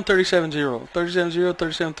 you're down 37-0. 37-0,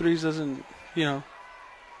 37-3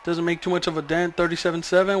 doesn't make too much of a dent.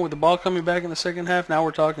 37-7 with the ball coming back in the second half. Now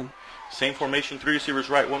we're talking. Same formation, 3 receivers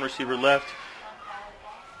right, 1 receiver left.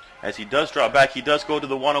 As he does drop back, he does go to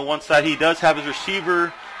the one-on-one side. He does have his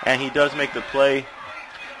receiver, and he does make the play.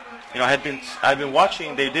 I've been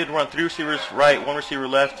watching. They did run 3 receivers right, 1 receiver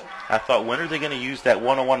left. I thought, when are they going to use that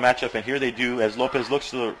one-on-one matchup? And here they do. As Lopez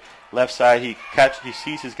looks to the left side, he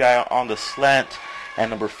sees his guy on the slant, and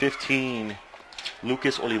number 15,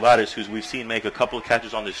 Lucas Olivares, who we've seen make a couple of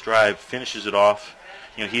catches on this drive, finishes it off.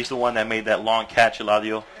 He's the one that made that long catch,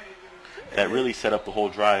 Eladio, that really set up the whole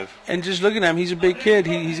drive. And just looking at him, he's a big kid.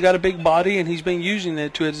 He's got a big body, and he's been using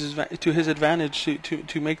it to his advantage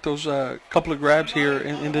to make those couple of grabs here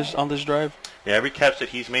on this drive. Yeah, every catch that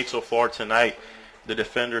he's made so far tonight, the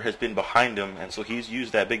defender has been behind him, and so he's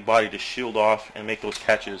used that big body to shield off and make those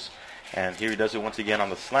catches. And here he does it once again on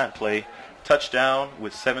the slant play. Touchdown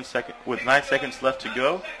with 9 seconds left to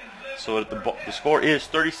go. So the score is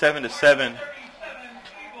 37-7.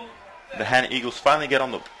 The Hanna Eagles finally get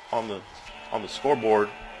on the scoreboard.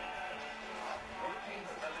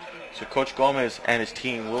 So Coach Gomez and his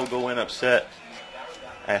team will go in upset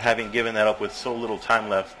at having given that up with so little time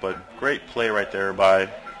left. But great play right there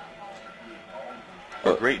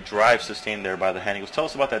a great drive sustained there by the Hanna Eagles. Tell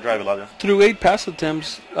us about that drive, Eladio. Through 8 pass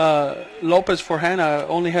attempts, Lopez for Hanna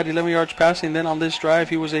only had 11 yards passing. Then on this drive,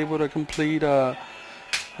 he was able to complete, 5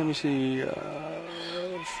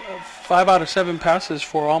 out of 7 passes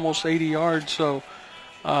for almost 80 yards. So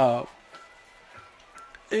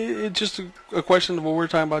it's just a question of what we're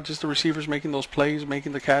talking about, just the receivers making those plays,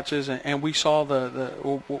 making the catches, and we saw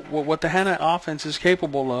what the Hanna offense is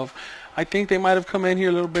capable of. I think they might have come in here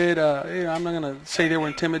a little bit. I'm not going to say they were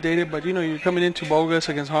intimidated, but you're coming into bogus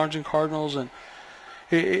against Harlingen Cardinals, and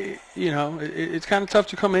it's kind of tough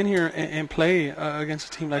to come in here and play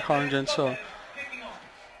against a team like Harlingen. So,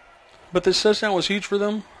 but this touchdown was huge for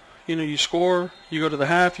them. You score, you go to the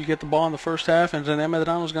half, you get the ball in the first half, and then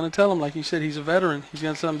Medrano's going to tell him, like he said, he's a veteran. He's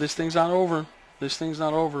going to tell him, this thing's not over. This thing's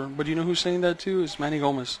not over. But you know who's saying that too? It's Manny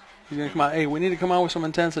Gomez. He's going to come out, hey, we need to come out with some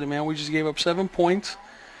intensity, man. We just gave up 7 points,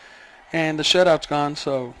 and the shutout's gone,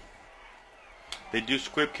 so. They do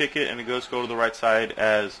squib kick it, and it goes to the right side,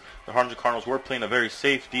 as the Harlingen Cardinals were playing a very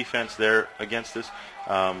safe defense there against this.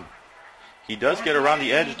 He does get around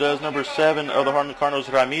the edge, does number 7 of the Harlingen Cardinals,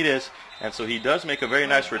 Ramirez, and so he does make a very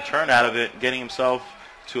nice return out of it, getting himself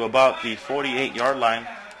to about the 48-yard line.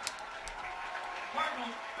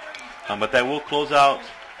 But that will close out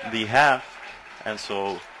the half, and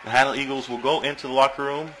so the Hanna Eagles will go into the locker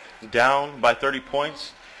room down by 30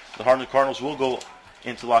 points. The Harlingen Cardinals will go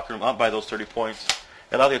into the locker room up by those 30 points.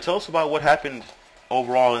 Eladio, tell us about what happened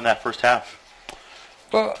overall in that first half.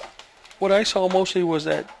 Well, what I saw mostly was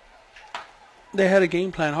that they had a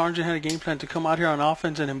game plan. Harlingen had a game plan to come out here on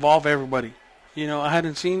offense and involve everybody. You know, I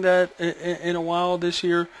hadn't seen that in a while this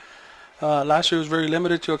year. Last year was very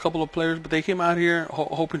limited to a couple of players, but they came out here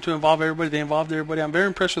hoping to involve everybody. They involved everybody. I'm very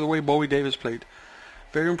impressed with the way Bowie Davis played.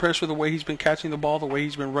 Very impressed with the way he's been catching the ball, the way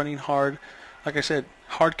he's been running hard. Like I said,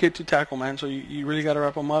 hard kid to tackle, man. So you really got to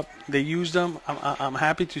wrap him up. They used him. I'm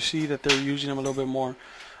happy to see that they're using him a little bit more.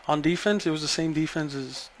 On defense, it was the same defense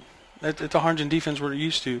as it's a Harlingen defense we're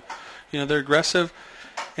used to. You know, they're aggressive.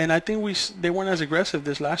 And I think they weren't as aggressive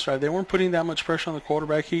this last drive. They weren't putting that much pressure on the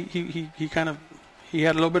quarterback. He had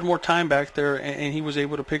a little bit more time back there, and he was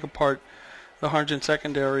able to pick apart the Harlingen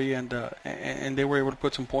secondary, and they were able to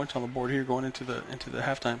put some points on the board here going into the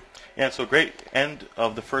halftime. Yeah, so great end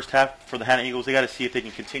of the first half for the Hanna Eagles. They got to see if they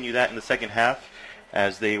can continue that in the second half,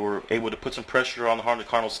 as they were able to put some pressure on the Harlingen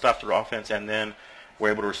Cardinals, stop their offense, and then were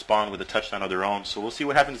able to respond with a touchdown of their own. So we'll see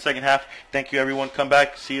what happens in the second half. Thank you, everyone. Come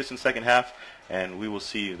back, see us in the second half, and we will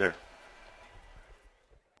see you there.